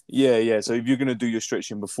 before. Yeah, yeah. So if you're going to do your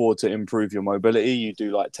stretching before to improve your mobility, you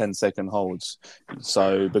do like 10-second holds.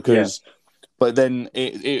 So Yeah. but then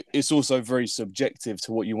it's also very subjective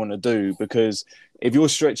to what you want to do, because if you're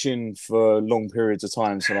stretching for long periods of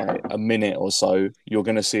time, so like a minute or so, you're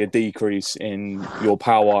going to see a decrease in your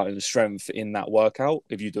power and strength in that workout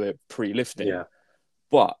if you do it pre-lifting. Yeah.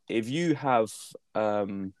 But if you have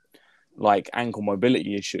like ankle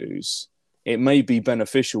mobility issues, it may be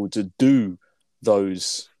beneficial to do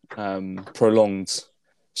those prolonged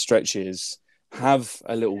stretches, have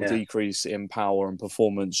a little Yeah. decrease in power and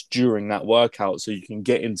performance during that workout so you can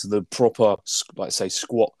get into the proper, like say,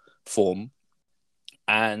 squat form,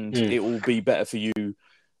 and Mm. it will be better for you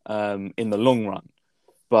in the long run.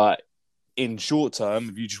 But in short term,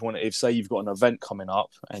 if you just want to, if say you've got an event coming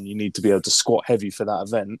up and you need to be able to squat heavy for that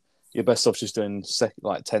event, you're best off just doing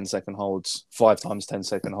like 10-second holds, 5 times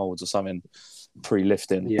 10-second holds or something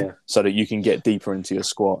pre-lifting, Yeah. so that you can get deeper into your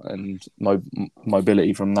squat and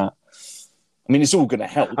mobility from that. I mean, it's all going to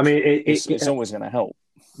help. I mean, It's always going to help.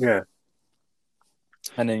 yeah.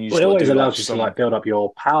 And then you Well, just it got to always do like allows you to some. like build up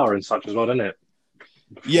your power and such as well, doesn't it?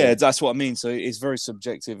 Yeah, Before. that's what I mean. So it's very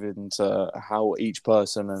subjective into how each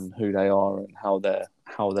person and who they are and how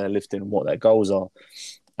they're lifting and what their goals are.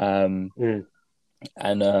 Mm.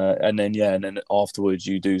 And then afterwards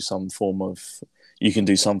you can do some form of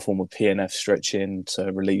PNF stretching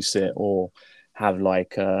to release it, or have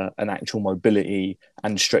like an actual mobility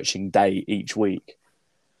and stretching day each week.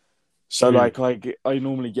 So Mm. like I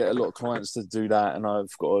normally get a lot of clients to do that, and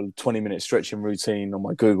I've got a 20-minute stretching routine on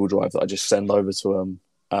my Google Drive that I just send over to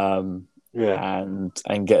them, Yeah.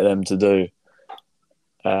 and get them to do,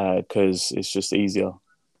 because it's just easier.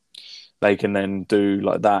 They can then do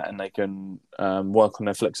like that, and they can work on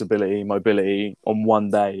their flexibility, mobility on one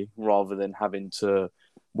day, rather than having to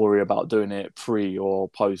worry about doing it pre or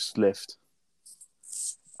post lift.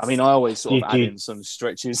 I mean, I always Do sort you, of do add you, in some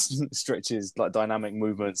stretches like dynamic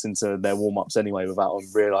movements into their warm ups anyway, without them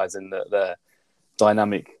realizing that they're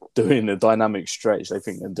doing a dynamic stretch. They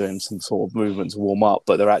think they're doing some sort of movement to warm up,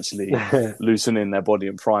 but they're actually loosening their body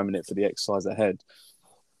and priming it for the exercise ahead.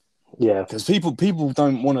 yeah. Because people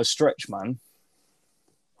don't want to stretch, man.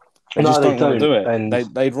 They No, just they don't want to don't. do it. And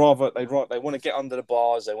They want to get under the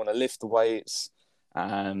bars. They want to lift the weights,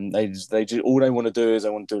 and they just all they want to do is they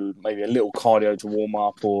want to do maybe a little cardio to warm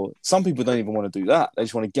up, or some people don't even want to do that. They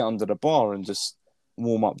just want to get under the bar and just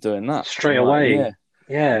warm up doing that Straight I'm like, away.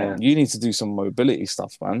 well, you need to do some mobility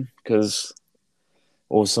stuff, man,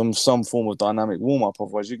 or some form of dynamic warm up.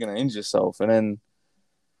 Otherwise, you're going to injure yourself, and then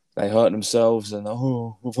they hurt themselves, and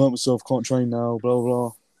I've hurt myself, can't train now, blah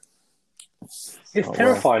blah. It's Oh,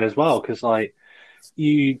 terrifying as well because, like,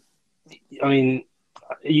 I mean,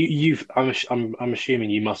 I'm assuming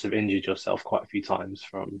you must have injured yourself quite a few times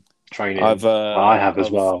from training. I have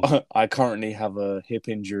as well. I currently have a hip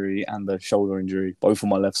injury and a shoulder injury, both on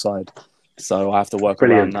my left side, so I have to work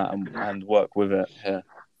around that and work with it. Yeah.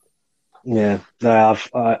 Yeah, no,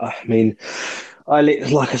 I mean,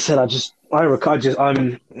 like I said,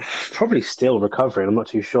 I'm probably still recovering. I'm not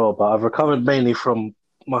too sure, but I've recovered mainly from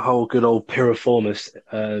my whole good old piriformis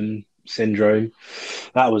syndrome.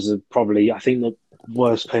 That was probably, I think, the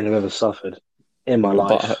worst pain I've ever suffered in my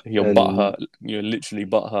life. Your butt hurt. You're literally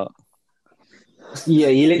butt hurt. Yeah,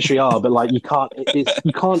 you literally are, but like you can't,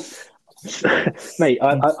 mate.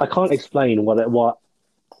 I can't explain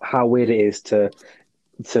how weird it is to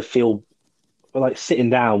feel. But like sitting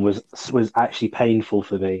down was actually painful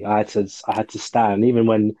for me. I had to stand. Even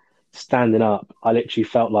when standing up, I literally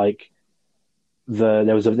felt like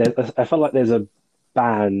I felt like there's a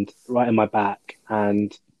band right in my back,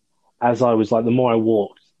 and as I was like, the more I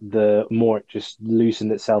walked, the more it just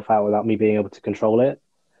loosened itself out without me being able to control it.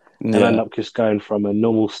 And I ended up just going from a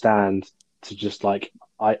normal stand to just like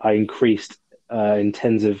I increased in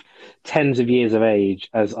tens of years of age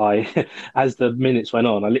as as the minutes went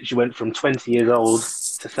on. I literally went from 20 years old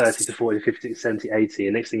to 30 to 40 to 50 to 70 80,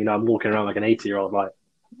 and next thing you know, I'm walking around like an 80-year-old, like,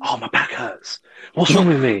 oh, my back hurts, what's wrong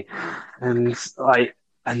with me? And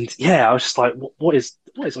yeah, I was just like, what is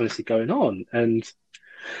honestly going on? And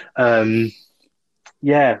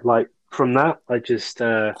yeah, like from that, I just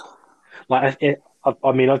I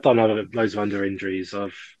mean, I've done loads of under injuries.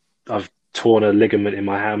 I've torn a ligament in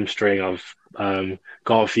my hamstring. I've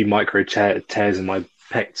got a few micro tears in my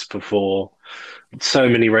pecs before. So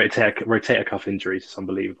many rotator cuff injuries. It's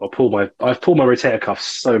unbelievable. I've pulled my rotator cuff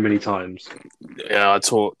so many times. Yeah, I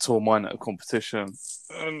tore mine at a competition.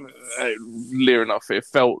 Near enough,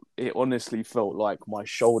 it honestly felt like my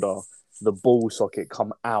shoulder, the ball socket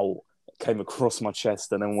came across my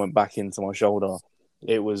chest and then went back into my shoulder.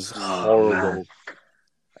 It was horrible.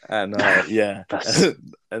 And yeah,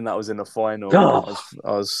 and that was in the final. I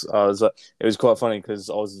was. It was quite funny because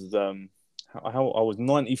I was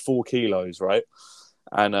 94 kilos, right?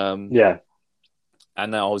 And yeah,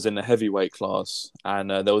 and now I was in the heavyweight class, and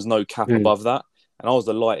there was no cap above that, and I was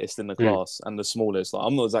the lightest in the class and the smallest. Like,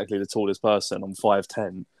 I'm not exactly the tallest person. I'm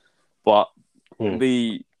 5'10", but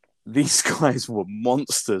these guys were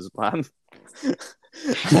monsters, man.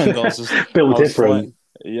 And I was just built different.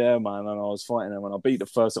 Yeah, man, and I was fighting him, and I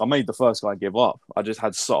made the first guy give up. I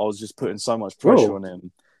was just putting so much pressure on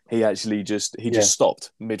him. He actually just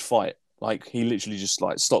stopped mid-fight. Like, he literally just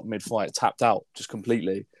like stopped mid-fight, tapped out just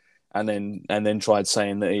completely, and then tried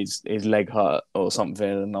saying that his leg hurt or something,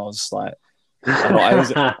 and I was just like,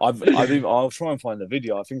 I'll try and find the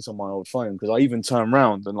video. I think it's on my old phone, because I even turn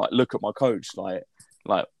around and like look at my coach like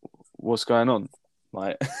what's going on,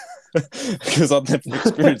 like, because I've never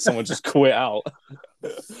experienced someone just quit out.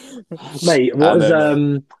 Mate, what was I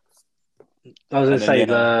was going to say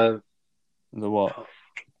the what?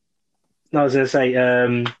 No, I was going to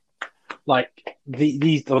say like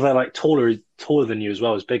these are they like taller than you as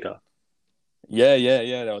well as bigger? Yeah.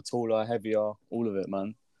 They were taller, heavier, all of it,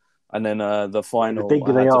 man. And then the final, the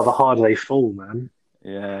bigger they are, the harder they fall, man.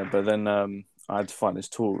 Yeah, but then I had to fight this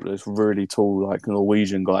really tall, like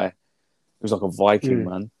Norwegian guy. He was like a Viking,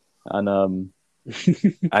 man, and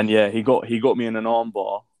and yeah, he got me in an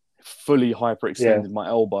armbar, fully hyperextended my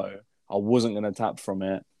elbow. I wasn't going to tap from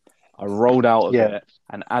it. I rolled out of it,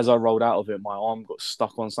 and as I rolled out of it, my arm got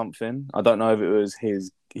stuck on something. I don't know if it was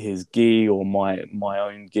his gi or my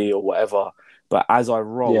own gi or whatever. But as I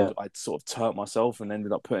rolled, I sort of turned myself and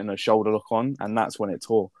ended up putting a shoulder lock on, and that's when it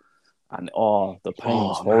tore. And the pain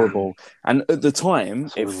was horrible. Man. And at the time,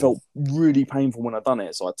 it felt really painful when I done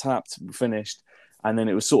it. So I tapped, finished, and then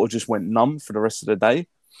it was sort of just went numb for the rest of the day.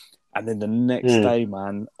 And then the next day,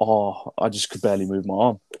 man, I just could barely move my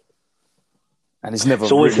arm. And it's never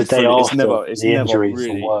always really the day after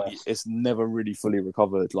it's never really fully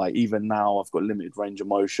recovered. Like, even now, I've got limited range of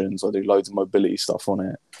motion, so I do loads of mobility stuff on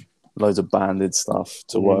it, loads of banded stuff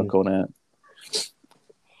to work on it.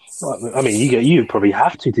 I mean, you probably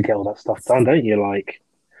have to get all that stuff done, don't you? Like,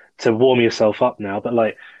 to warm yourself up now. But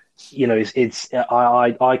like, you know,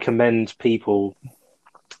 I commend people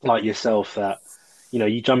like yourself that,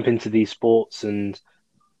 you jump into these sports and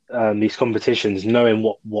these competitions knowing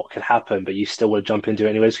what could happen, but you still want to jump into it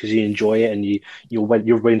anyways because you enjoy it and you're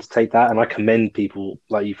willing to take that. And I commend people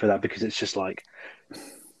like you for that because it's just like,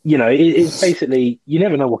 it's basically you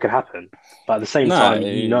never know what could happen, but at the same No, time,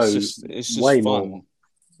 it's just way fun. more.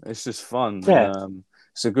 It's just fun, and Yeah,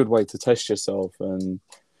 it's a good way to test yourself. And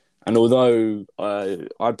although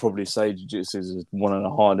I'd probably say jiu-jitsu is one of the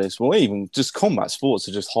hardest, well, even just combat sports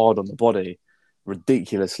are just hard on the body,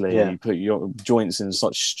 ridiculously. yeah, You put your joints in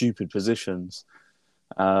such stupid positions.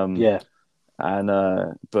 Um, yeah.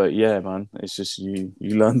 but yeah, man, it's just you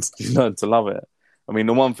learn you learn to love it. I mean,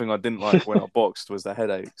 the one thing I didn't like when I boxed was the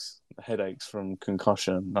headaches from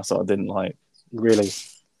concussion. That's what I didn't like. Really.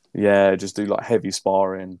 Yeah, just do like heavy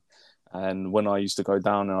sparring. And when I used to go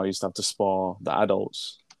down there, I used to have to spar the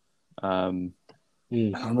adults. Um, Mm.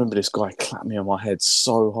 and I remember this guy clapped me on my head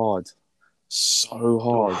so hard,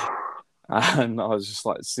 Oof. and I was just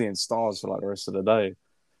like seeing stars for like the rest of the day.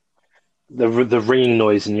 The ringing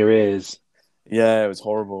noise in your ears. Yeah, it was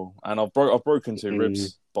horrible, and I've broken two Mm.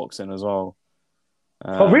 ribs boxing as well.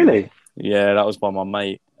 Oh, Um, really? yeah, that was by my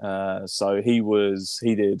mate. So he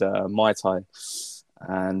did Muay Thai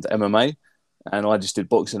and MMA, and I just did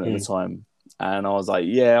boxing at the Mm. time. And I was like,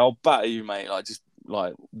 "Yeah, I'll batter you, mate. Like just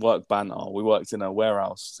like work banter." We worked in a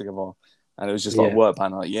warehouse together, and it was just like Yeah, work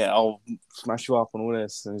banter. Like, yeah, I'll smash you up and all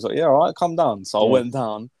this. And he's like, "Yeah, all right, come down." So I yeah. went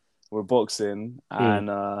down. We're boxing, Mm.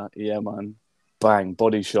 and yeah, man, bang,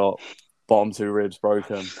 body shot, bottom two ribs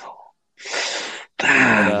broken.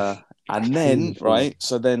 And Damn. and then Painful. right,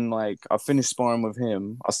 so then like I finished sparring with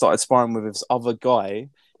him. I started sparring with this other guy.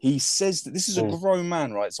 He says that this is a Mm. grown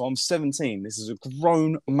man, right? So I'm 17. This is a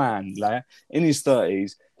grown man, like in his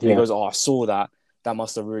 30s, and he Yeah. goes, "Oh, I saw that. That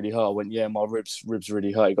must have really hurt." I went, "Yeah, my ribs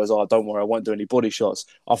really hurt." He goes, "Oh, don't worry, I won't do any body shots.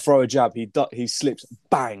 I'll throw a jab." He slips,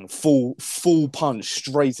 bang, full punch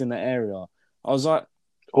straight in the area. I was like,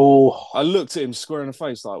 Oh, I looked at him square in the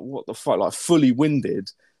face, like, what the fuck, like fully winded,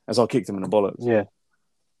 as I kicked him in the bollocks. yeah.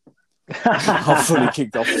 I fully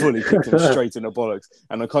kicked him straight in the bollocks.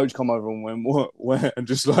 And the coach come over and went, "What? Where?" And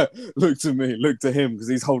just like looked at me, looked at him because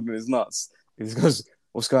he's holding his nuts. He goes,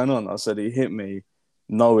 "What's going on?" I said, "He hit me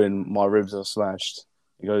knowing my ribs are smashed."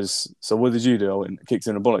 He goes, "So what did you do?" I went, "Kicked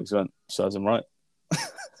him in the bollocks." He went, "Serves him right."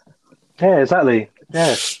 Yeah, exactly.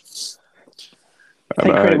 Yeah. And,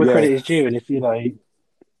 Take credit where yeah, credit is due, and if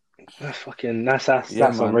that's fucking yeah, that's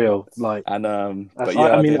man. unreal. Like And that's but yeah,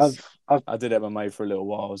 I mean I've I did MMA for a little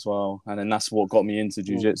while as well, and then that's what got me into mm.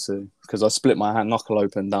 jiu-jitsu because I split my hand knuckle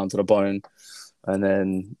open down to the bone, and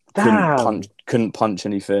then Damn. couldn't punch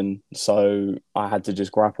anything, so I had to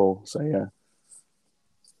just grapple. So yeah,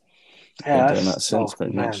 been Yeah, doing that's that since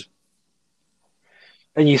pretty man. much.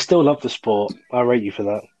 And you still love the sport. I rate you for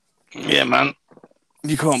that. Yeah, man,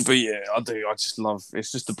 you can't beat it. I do. I just love.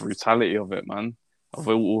 It's just the brutality of it, man. Of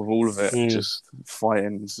all of it, Mm. just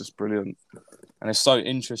fighting is just brilliant. And it's so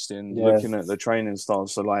interesting Yeah. looking at the training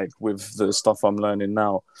styles. So, like with the stuff I'm learning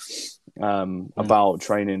now Mm. about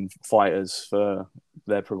training fighters for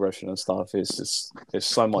their progression and stuff, it's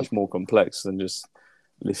so much more complex than just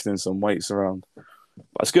lifting some weights around.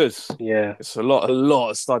 But it's good. Yeah. It's a lot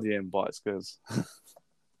of studying, but it's good.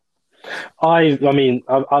 I mean,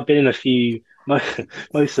 I've been in a few. Most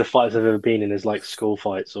of the fights I've ever been in is like school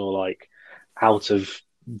fights or like out of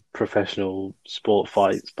professional sport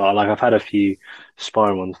fights. But like I've had a few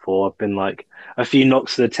sparring ones before. I've been like a few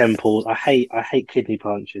knocks to the temples. I hate kidney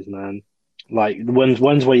punches, man. Like the ones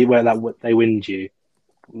where that they wind you.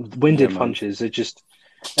 Yeah, Winded man. punches are just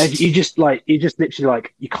you just literally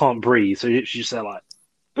like you can't breathe. So you literally just like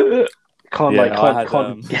can't Yeah,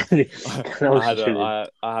 can't get any, that was just brilliant.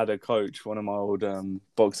 I had a coach, one of my old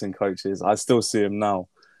boxing coaches. I still see him now,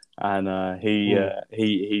 and Mm,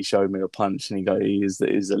 he showed me a punch, and he's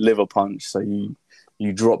a liver punch. So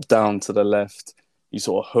you drop down to the left, you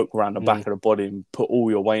sort of hook around the back mm. of the body and put all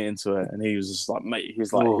your weight into it. And he was just like, mate,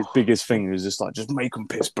 he's like his Oh. biggest thing was just like, just make them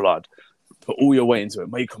piss blood, put all your weight into it,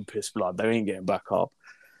 make them piss blood. They ain't getting back up.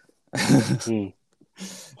 Mm.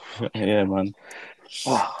 Yeah, man.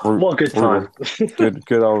 Oh, what a good Brutal.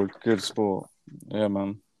 time. Good sport. Yeah,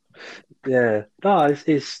 man. Yeah. No,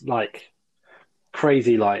 it's like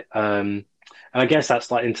crazy and I guess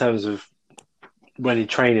that's like in terms of when you're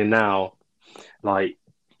training now, like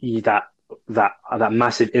that that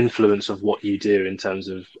massive influence of what you do in terms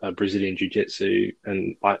of Brazilian Jiu-Jitsu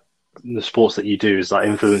and like the sports that you do is like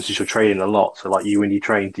influences your training a lot. So like you when you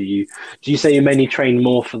train, do you say you mainly train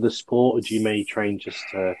more for the sport or do you mainly train just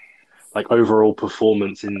like overall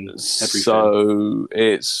performance in everything? So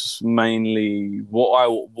it's mainly what I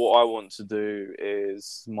want to do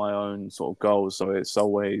is my own sort of goal. So it's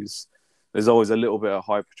always there's always a little bit of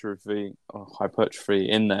hypertrophy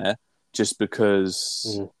in there, just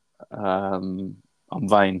because I'm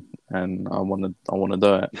vain and I want to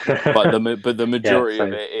do it. But the majority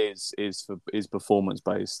of it is performance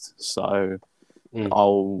based. So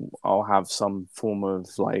I'll have some form of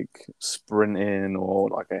like sprinting or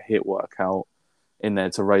like a HIIT workout in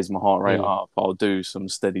there to raise my heart rate up. I'll do some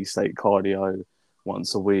steady state cardio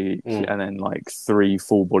once a week, and then like 3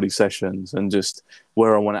 full body sessions, and just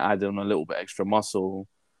where I want to add in a little bit extra muscle,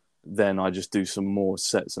 then I just do some more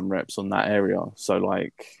sets and reps on that area. So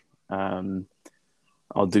like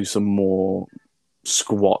I'll do some more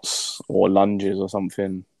squats or lunges or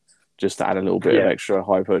something, just to add a little bit of extra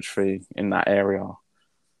hypertrophy in that area.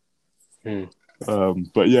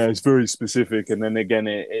 But yeah, it's very specific, and then again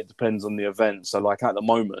it depends on the event. So like at the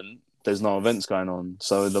moment there's no events going on,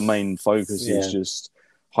 so the main focus is just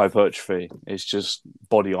hypertrophy. It's just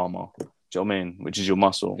body armor, do you know what I mean, which is your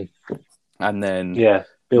muscle. And then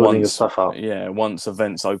building your stuff up. Once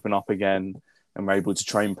events open up again and we're able to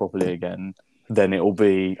train properly again, then it will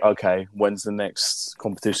be, okay, when's the next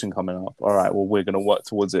competition coming up? All right, well, we're going to work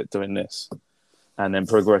towards it doing this. And then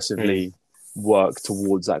progressively work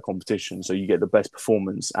towards that competition. So you get the best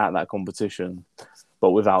performance at that competition, but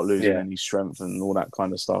without losing any strength and all that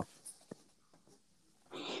kind of stuff.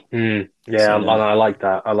 I like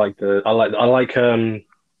that. I like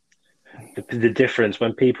the difference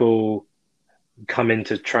when people come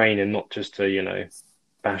into training, not just to,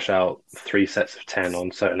 bash out 3 sets of 10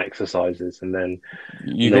 on certain exercises, and then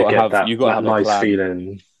you got to have a nice plan.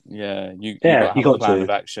 feeling. You got to have a plan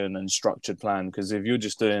of action and structured plan, because if you're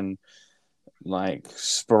just doing like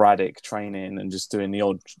sporadic training and just doing the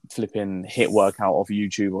odd flipping HIIT workout off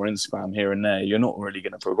YouTube or Instagram here and there, you're not really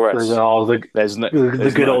going to progress.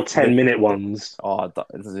 The good old 10-minute ones.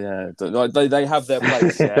 They have their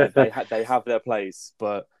place. They have their place,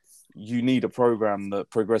 but you need a program that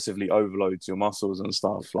progressively overloads your muscles and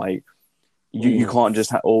stuff. Like you can't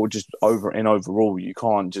just overall, you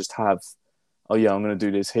can't just have, I'm going to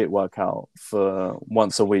do this HIIT workout for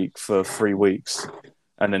once a week for 3 weeks,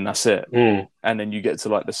 and then that's it. And then you get to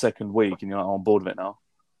like the second week and you're like, I'm bored of it now.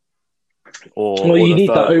 Or you need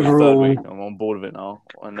that overall. Week, I'm on board of it now,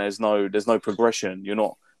 and there's no progression. You're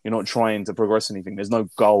not trying to progress anything. There's no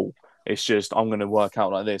goal. It's just, I'm going to work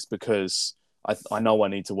out like this because I know I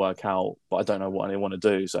need to work out, but I don't know what I want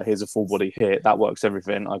to do. So here's a full body HIIT that works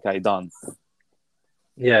everything. Okay, done.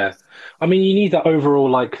 Yeah, I mean, you need that overall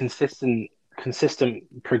like consistent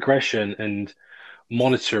progression and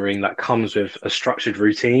monitoring that comes with a structured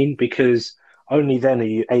routine, because only then are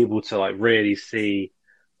you able to like really see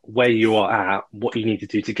where you are at, what you need to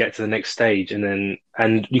do to get to the next stage, and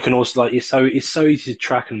you can also like it's so easy to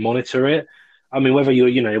track and monitor it. I mean, whether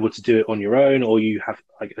you're able to do it on your own or you have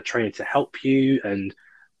like a trainer to help you and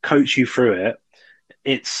coach you through it,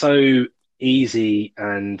 it's so easy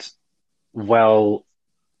and well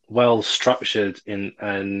structured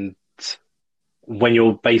and when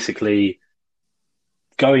you're basically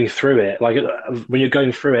going through it, like when you're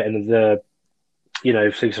going through it, and so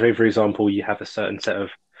for example, you have a certain set of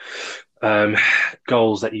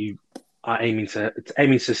goals that you are aiming to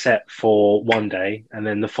set for one day, and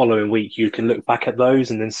then the following week you can look back at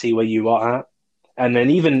those and then see where you are at, and then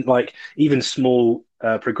even small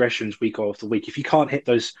progressions week after week. If you can't hit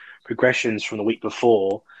those progressions from the week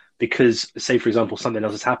before, because say for example something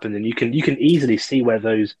else has happened, and you can easily see where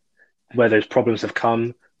those problems have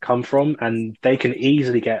come from, and they can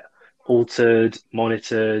easily get altered,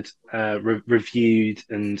 monitored, reviewed,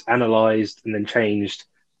 and analysed, and then changed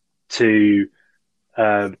to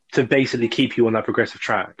basically keep you on that progressive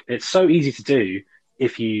track. It's so easy to do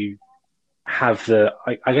if you have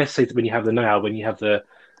I guess when you have the know-how, when you have the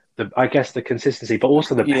consistency, but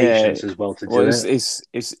also the patience as well to do it.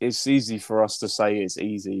 It's easy for us to say it's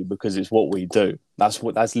easy because it's what we do. That's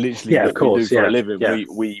literally what we do for a living. Yeah.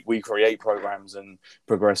 We create programs and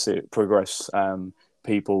progress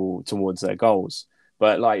people towards their goals.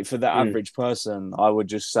 But like for the average person, I would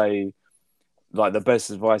just say, like, the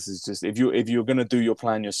best advice is just if you're going to do your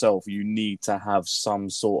plan yourself, you need to have some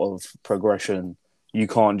sort of progression. You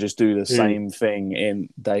can't just do the same thing in,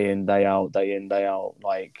 day out,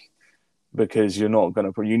 like, because you're not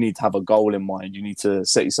going to. You need to have a goal in mind. You need to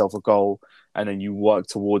set yourself a goal, and then you work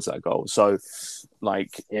towards that goal. So,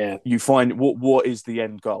 like, you find what is the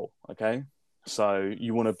end goal. Okay, so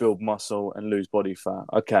you want to build muscle and lose body fat.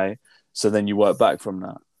 Okay, so then you work back from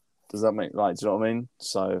that. Does that make, like, do you know what I mean?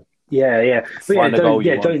 So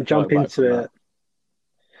but don't jump into it.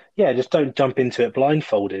 Yeah, just don't jump into it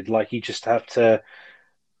blindfolded. Like, you just have to.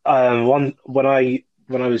 They were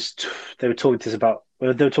talking to us about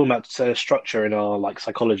they were talking about structure in our like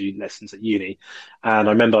psychology lessons at uni, and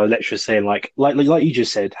I remember a lecturer saying like you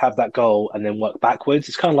just said, have that goal and then work backwards.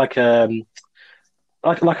 It's kind of like a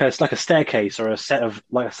staircase or a set of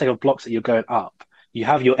blocks that you're going up. You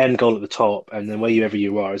have your end goal at the top, and then wherever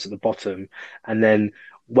you are is at the bottom, and then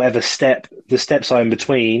whatever the steps are in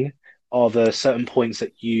between are the certain points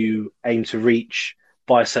that you aim to reach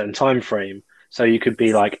by a certain time frame. So you could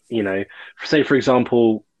be like, say for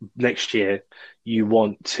example, next year you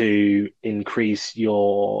want to increase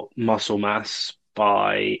your muscle mass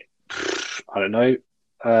by, I don't know.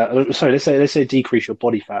 Sorry, let's say decrease your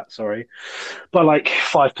body fat. Sorry, by like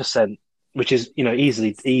 5%, which is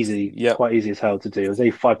Yep. quite easy as hell to do.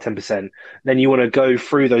 Say 5-10%. Then you want to go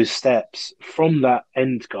through those steps from that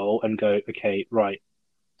end goal and go, okay, right.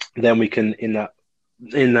 Then we can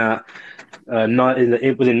within 9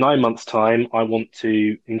 months' time, I want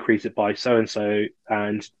to increase it by so and so,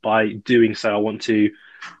 and by doing so, I want to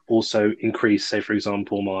also increase, say for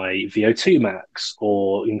example, my VO2 max,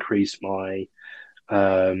 or increase my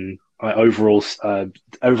my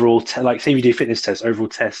like say if you do fitness tests, overall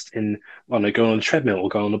test in, I don't know, going on a treadmill or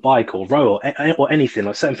going on a bike or row or anything,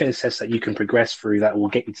 like certain fitness tests that you can progress through that will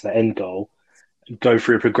get you to the end goal, go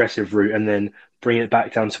through a progressive route and then bring it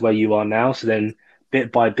back down to where you are now. So then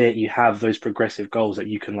bit by bit you have those progressive goals that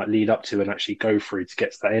you can like lead up to and actually go through to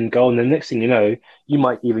get to that end goal. And then next thing you know, you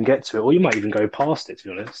might even get to it, or you might even go past it, to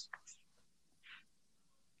be honest.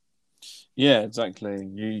 Yeah, exactly.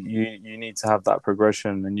 You need to have that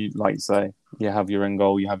progression, and you, like you say, you have your end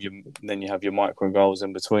goal, you have your micro goals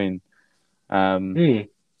in between, and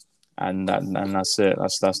that's it.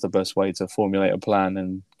 That's the best way to formulate a plan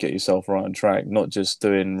and get yourself right on track. Not just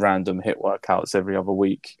doing random HIIT workouts every other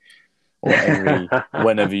week or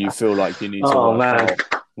whenever you feel like you need to work out,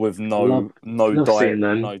 with no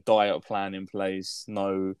diet plan in place,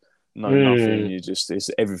 no nothing. You just, it's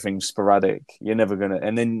everything sporadic. You're never gonna,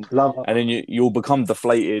 and then you'll become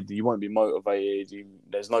deflated. You won't be motivated.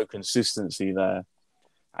 There's no consistency there,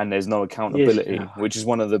 and there's no accountability, which is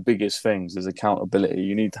one of the biggest things. Is accountability.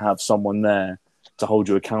 You need to have someone there to hold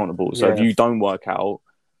you accountable. So if you don't work out,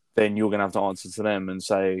 then you're gonna have to answer to them and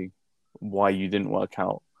say why you didn't work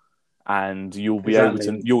out, and you'll be able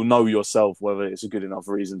to. You'll know yourself whether it's a good enough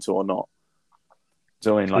reason to or not.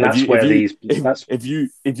 So I mean, like, if you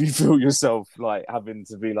feel yourself like having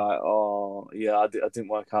to be like, oh yeah, I didn't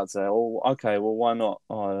work out today. Oh, okay, well, why not?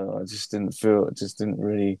 Oh, I just didn't feel. I just couldn't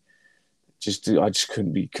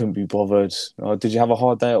be bothered. Oh, did you have a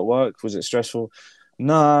hard day at work? Was it stressful?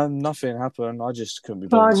 No, nothing happened. I just couldn't be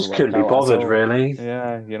bothered. I just couldn't be bothered, really.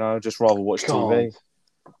 Yeah, just rather watch TV.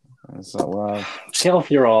 And it's like, wow, get off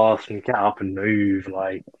your ass and get up and move.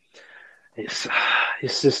 Like, it's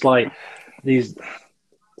just like these.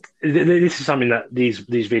 This is something that these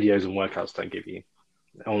videos and workouts don't give you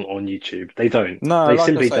on YouTube. They don't. No, they like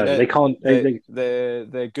simply I say, don't. They can't.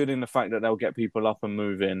 They're good in the fact that they'll get people up and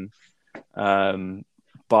moving,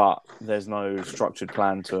 but there's no structured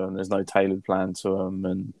plan to them. There's no tailored plan to them,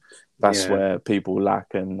 and that's where people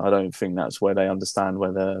lack. And I don't think that's where they understand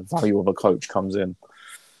where the value of a coach comes in.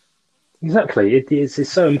 Exactly. It's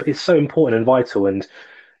so important and vital. And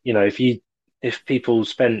if people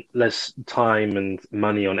spent less time and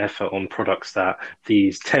money on effort on products that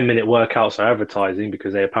these 10-minute workouts are advertising,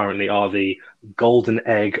 because they apparently are the golden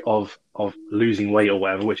egg of losing weight or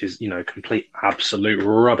whatever, which is, complete absolute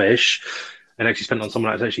rubbish, and actually spent on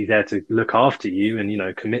someone that's actually there to look after you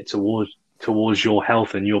and, commit towards your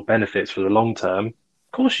health and your benefits for the long term, of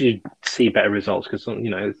course you see better results, because,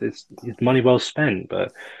 it's money well spent.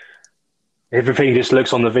 But everything just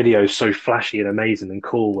looks on the video so flashy and amazing and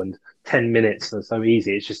cool, and 10 minutes and so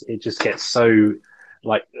easy. It just gets so,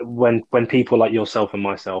 like, when people like yourself and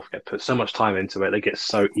myself get put so much time into it, they get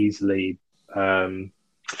so easily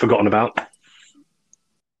forgotten about.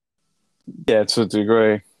 Yeah, to a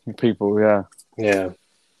degree. People, yeah.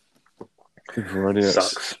 People are idiots.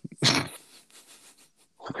 Sucks.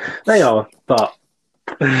 They are, but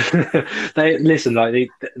they listen. Like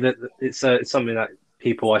it's something that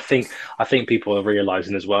people, I think people are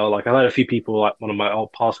realizing as well. Like, I had a few people, like one of my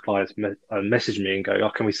old past clients, message me and go, "Oh,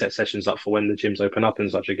 can we set sessions up for when the gyms open up and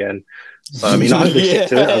such again?" So I mean, I hope they stick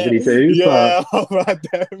to it. I really do. Yeah, I've had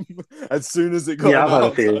them as soon as it got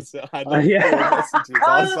announced. I had messages.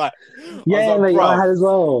 I was like, mate, I had as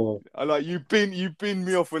well. I like, you binned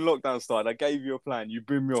me off when lockdown started. I gave you a plan, you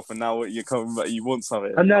binned me off, and now you're coming back. You want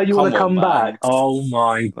something, and now you want to come back. Oh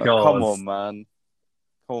my god! Come on, man.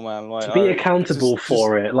 Man, like, be accountable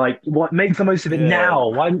for it. Like, what? Make the most of it now.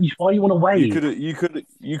 Why do you want to wait? You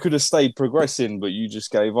could have stayed progressing, but you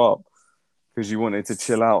just gave up because you wanted to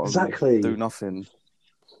chill out and do nothing.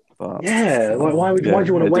 But Yeah, like why do you want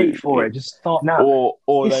to wait for it? Just start now.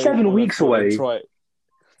 or It's they 7 weeks thought they'd away. try.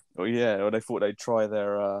 Or they thought they'd try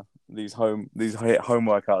their these home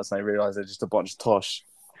workouts, and they realised they're just a bunch of tosh.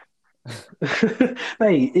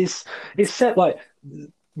 Mate, it's set like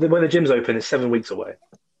when the gym's open, it's 7 weeks away.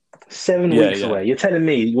 7 weeks Yeah. away. You're telling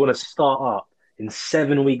me you want to start up in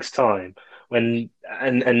 7 weeks' time when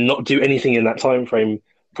and not do anything in that time frame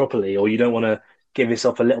properly, or you don't want to give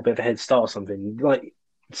yourself a little bit of a head start or something. Like,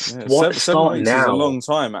 Yeah, what? seven Start weeks is a now. long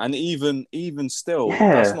time, and even still,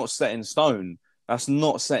 that's Yeah, not set in stone. That's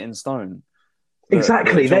not set in stone. Do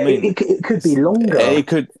exactly. you know what I mean? It could be longer. It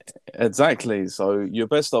could exactly. So you're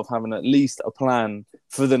best off having at least a plan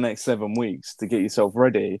for the next 7 weeks to get yourself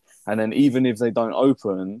ready, and then even if they don't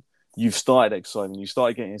open, you've started exercising, you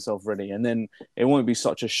started getting yourself ready, and then it won't be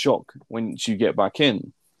such a shock once you get back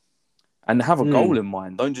in. And have a goal in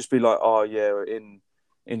mind. Don't just be like, oh yeah,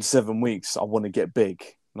 in 7 weeks I want to get big.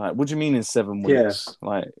 Like, what do you mean in 7 weeks? Yeah,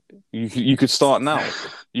 Like, you could start now.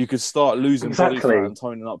 You could start losing body fat exactly. and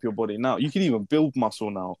toning up your body now. You can even build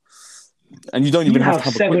muscle now, and you don't You even have to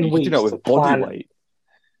have have equipment. seven You can do that weeks to with body plan. weight.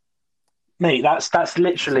 Mate, that's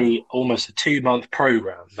literally almost a 2 month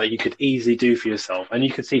program that you could easily do for yourself, and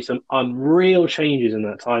you could see some unreal changes in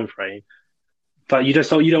that time frame. But you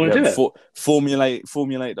don't want Yeah, to do it.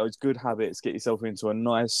 formulate those good habits. Get yourself into a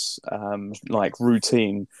nice like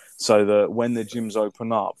routine, so that when the gyms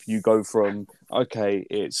open up, you go from okay,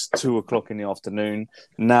 it's 2 o'clock in the afternoon.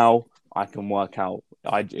 Now I can work out.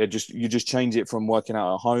 You just change it from working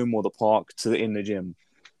out at home or the park to in the gym,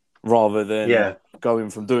 rather than Yeah, going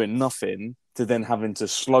from doing nothing to then having to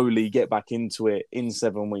slowly get back into it in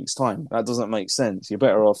 7 weeks' time. That doesn't make sense. You're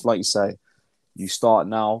better off, like you say, you start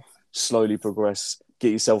now, slowly progress,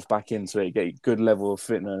 get yourself back into it, get a good level of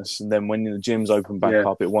fitness, and then when the gyms open back yeah,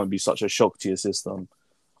 up, it won't be such a shock to your system.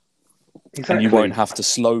 And you won't exactly. have to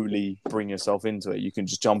slowly bring yourself into it. You can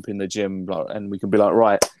just jump in the gym, and we can be like,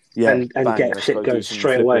 right, yeah, And bang, get let's shit go do going some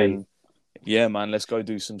straight away. flipping. Yeah, man, let's go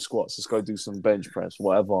do some squats. Let's go do some bench press,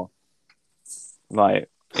 whatever. Like,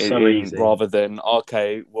 So easy. rather than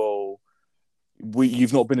okay, well,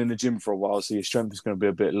 you've not been in the gym for a while, so your strength is going to be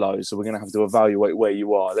a bit low. So we're going to have to evaluate where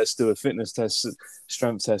you are. Let's do a fitness test,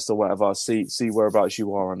 strength test, or whatever. See whereabouts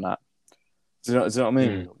you are on that. Do you know what I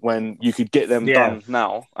mean? When you could get them Yeah, done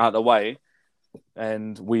now, out of the way,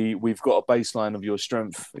 and we've got a baseline of your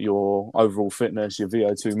strength, your overall fitness, your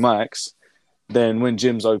VO2 max. Then when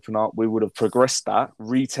gyms open up, we would have progressed that,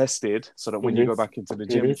 retested, so that when you hmm go back into the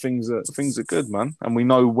hmm gym, things are good, man. And we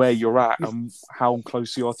know where you're at and how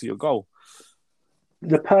close you are to your goal.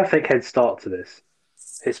 The perfect head start to this.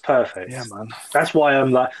 It's Yeah, perfect. man. That's why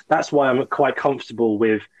I'm quite comfortable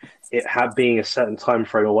with it being a certain time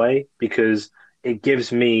frame away, because it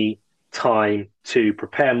gives me time to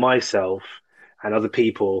prepare myself and other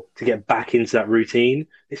people to get back into that routine.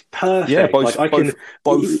 It's Yeah, perfect. Like I can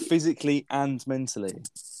both physically and mentally.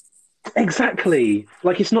 exactly.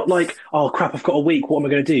 Like it's not like, oh crap, I've got a week. What am I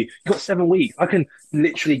going to do? You've got 7 weeks. I can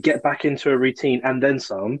literally get back into a routine and then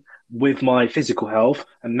some with my physical health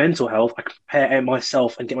and mental health. I can prepare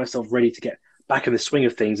myself and get myself ready to get back in the swing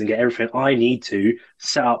of things and get everything I need to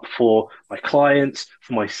set up for my clients,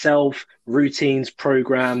 for myself, routines,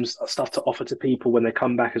 programs, stuff to offer to people when they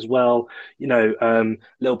come back as well.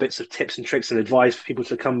 Little bits of tips and tricks and advice for people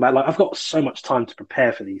to come back. Like I've got so much time to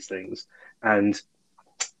prepare for these things, and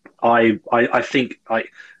I think like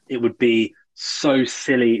it would be so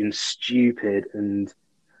silly and stupid and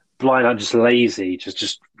blind and just lazy,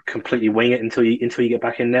 just completely wing it until you get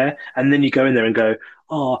back in there, and then you go in there and go,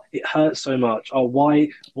 oh, it hurts so much. Oh, why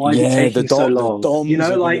is it Yeah, taking so the long? DOMs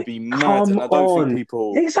are going to Like, be mad, and come I don't think on,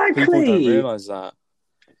 people don't exactly. realize that.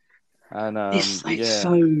 And It's yeah,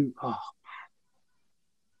 so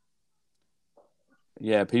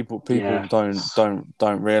yeah, people yeah,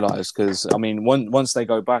 don't realize, because I mean, once they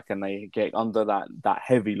go back and they get under that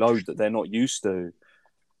heavy load that they're not used to,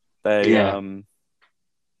 they yeah.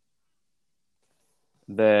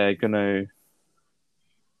 they're gonna.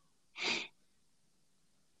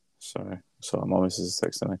 Sorry, my missus is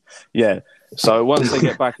texting me. Yeah, so once they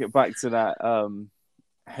get back to that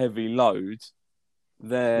heavy load,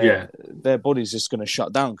 Yeah, their body's just going to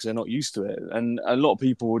shut down because they're not used to it, and a lot of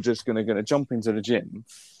people are just going to jump into the gym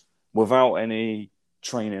without any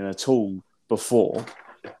training at all before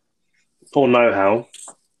or know-how.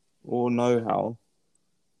 or know-how,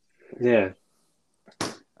 Yeah,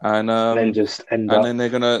 and then just end and up. then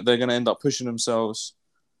they're gonna end up pushing themselves.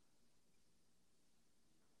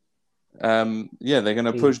 They're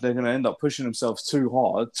gonna end up pushing themselves too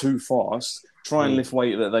hard, too fast, try and Mm. lift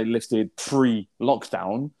weight that they lifted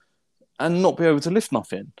pre-lockdown, and not be able to lift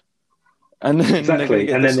nothing. and then they're going to Exactly.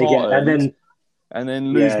 get And then they get, and disheartened then and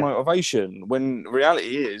then lose yeah, motivation. When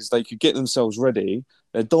reality is, they could get themselves ready.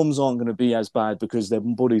 Their DOMs aren't going to be as bad because their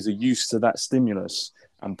bodies are used to that stimulus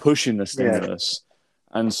and pushing the yeah, stimulus.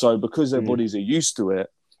 And so, because their bodies are used to it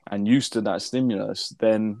and used to that stimulus,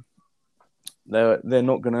 then they're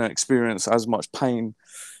not going to experience as much pain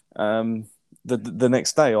the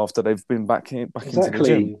next day after they've been back into the gym.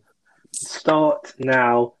 exactly. Start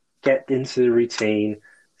now. Get into the routine.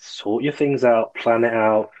 Sort your things out. Plan it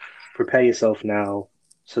out. Prepare yourself now,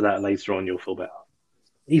 so that later on you'll feel better.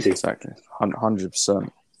 Easy. Exactly, 100%.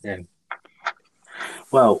 Yeah.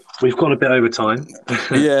 Well, we've gone a bit over time.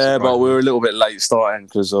 Yeah, but we were a little bit late starting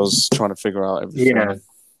because I was trying to figure out everything. Yeah.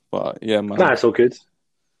 But yeah, man. No, it's all good.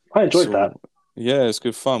 I enjoyed So, that. Yeah, it's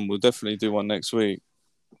good fun. We'll definitely do one next week.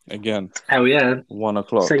 Again, Hell yeah. 1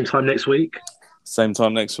 o'clock. Same time next week. Same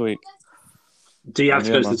time next week. Do you have to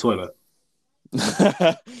go to man. the toilet?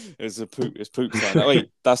 It's poop time. Oh, wait,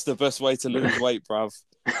 that's the best way to lose weight, bruv.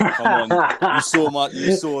 Come on, you saw my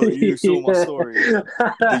story.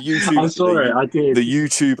 The YouTube. I saw it. I did. The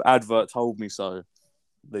YouTube advert told me so.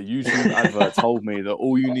 The YouTube advert told me that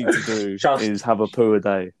all you need to do is have a poo a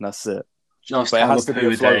day. And that's it. Just But it have has a to be a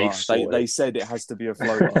poo day, floater. They said it has to be a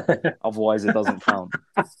floater, otherwise it doesn't count,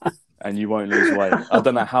 and you won't lose weight. I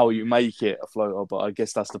don't know how you make it a floater, but I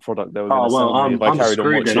guess that's the product they were going to sell me if I carried on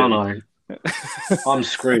screwed watching. then, aren't I? I'm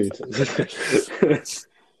screwed.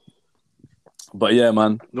 But yeah,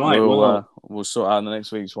 man, Right, we'll sort out the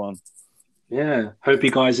next week's one. Yeah. Hope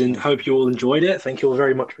you all enjoyed it. Thank you all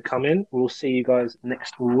very much for coming. We'll see you guys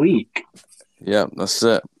next week. Yeah, that's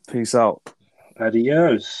it. Peace out.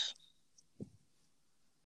 Adios.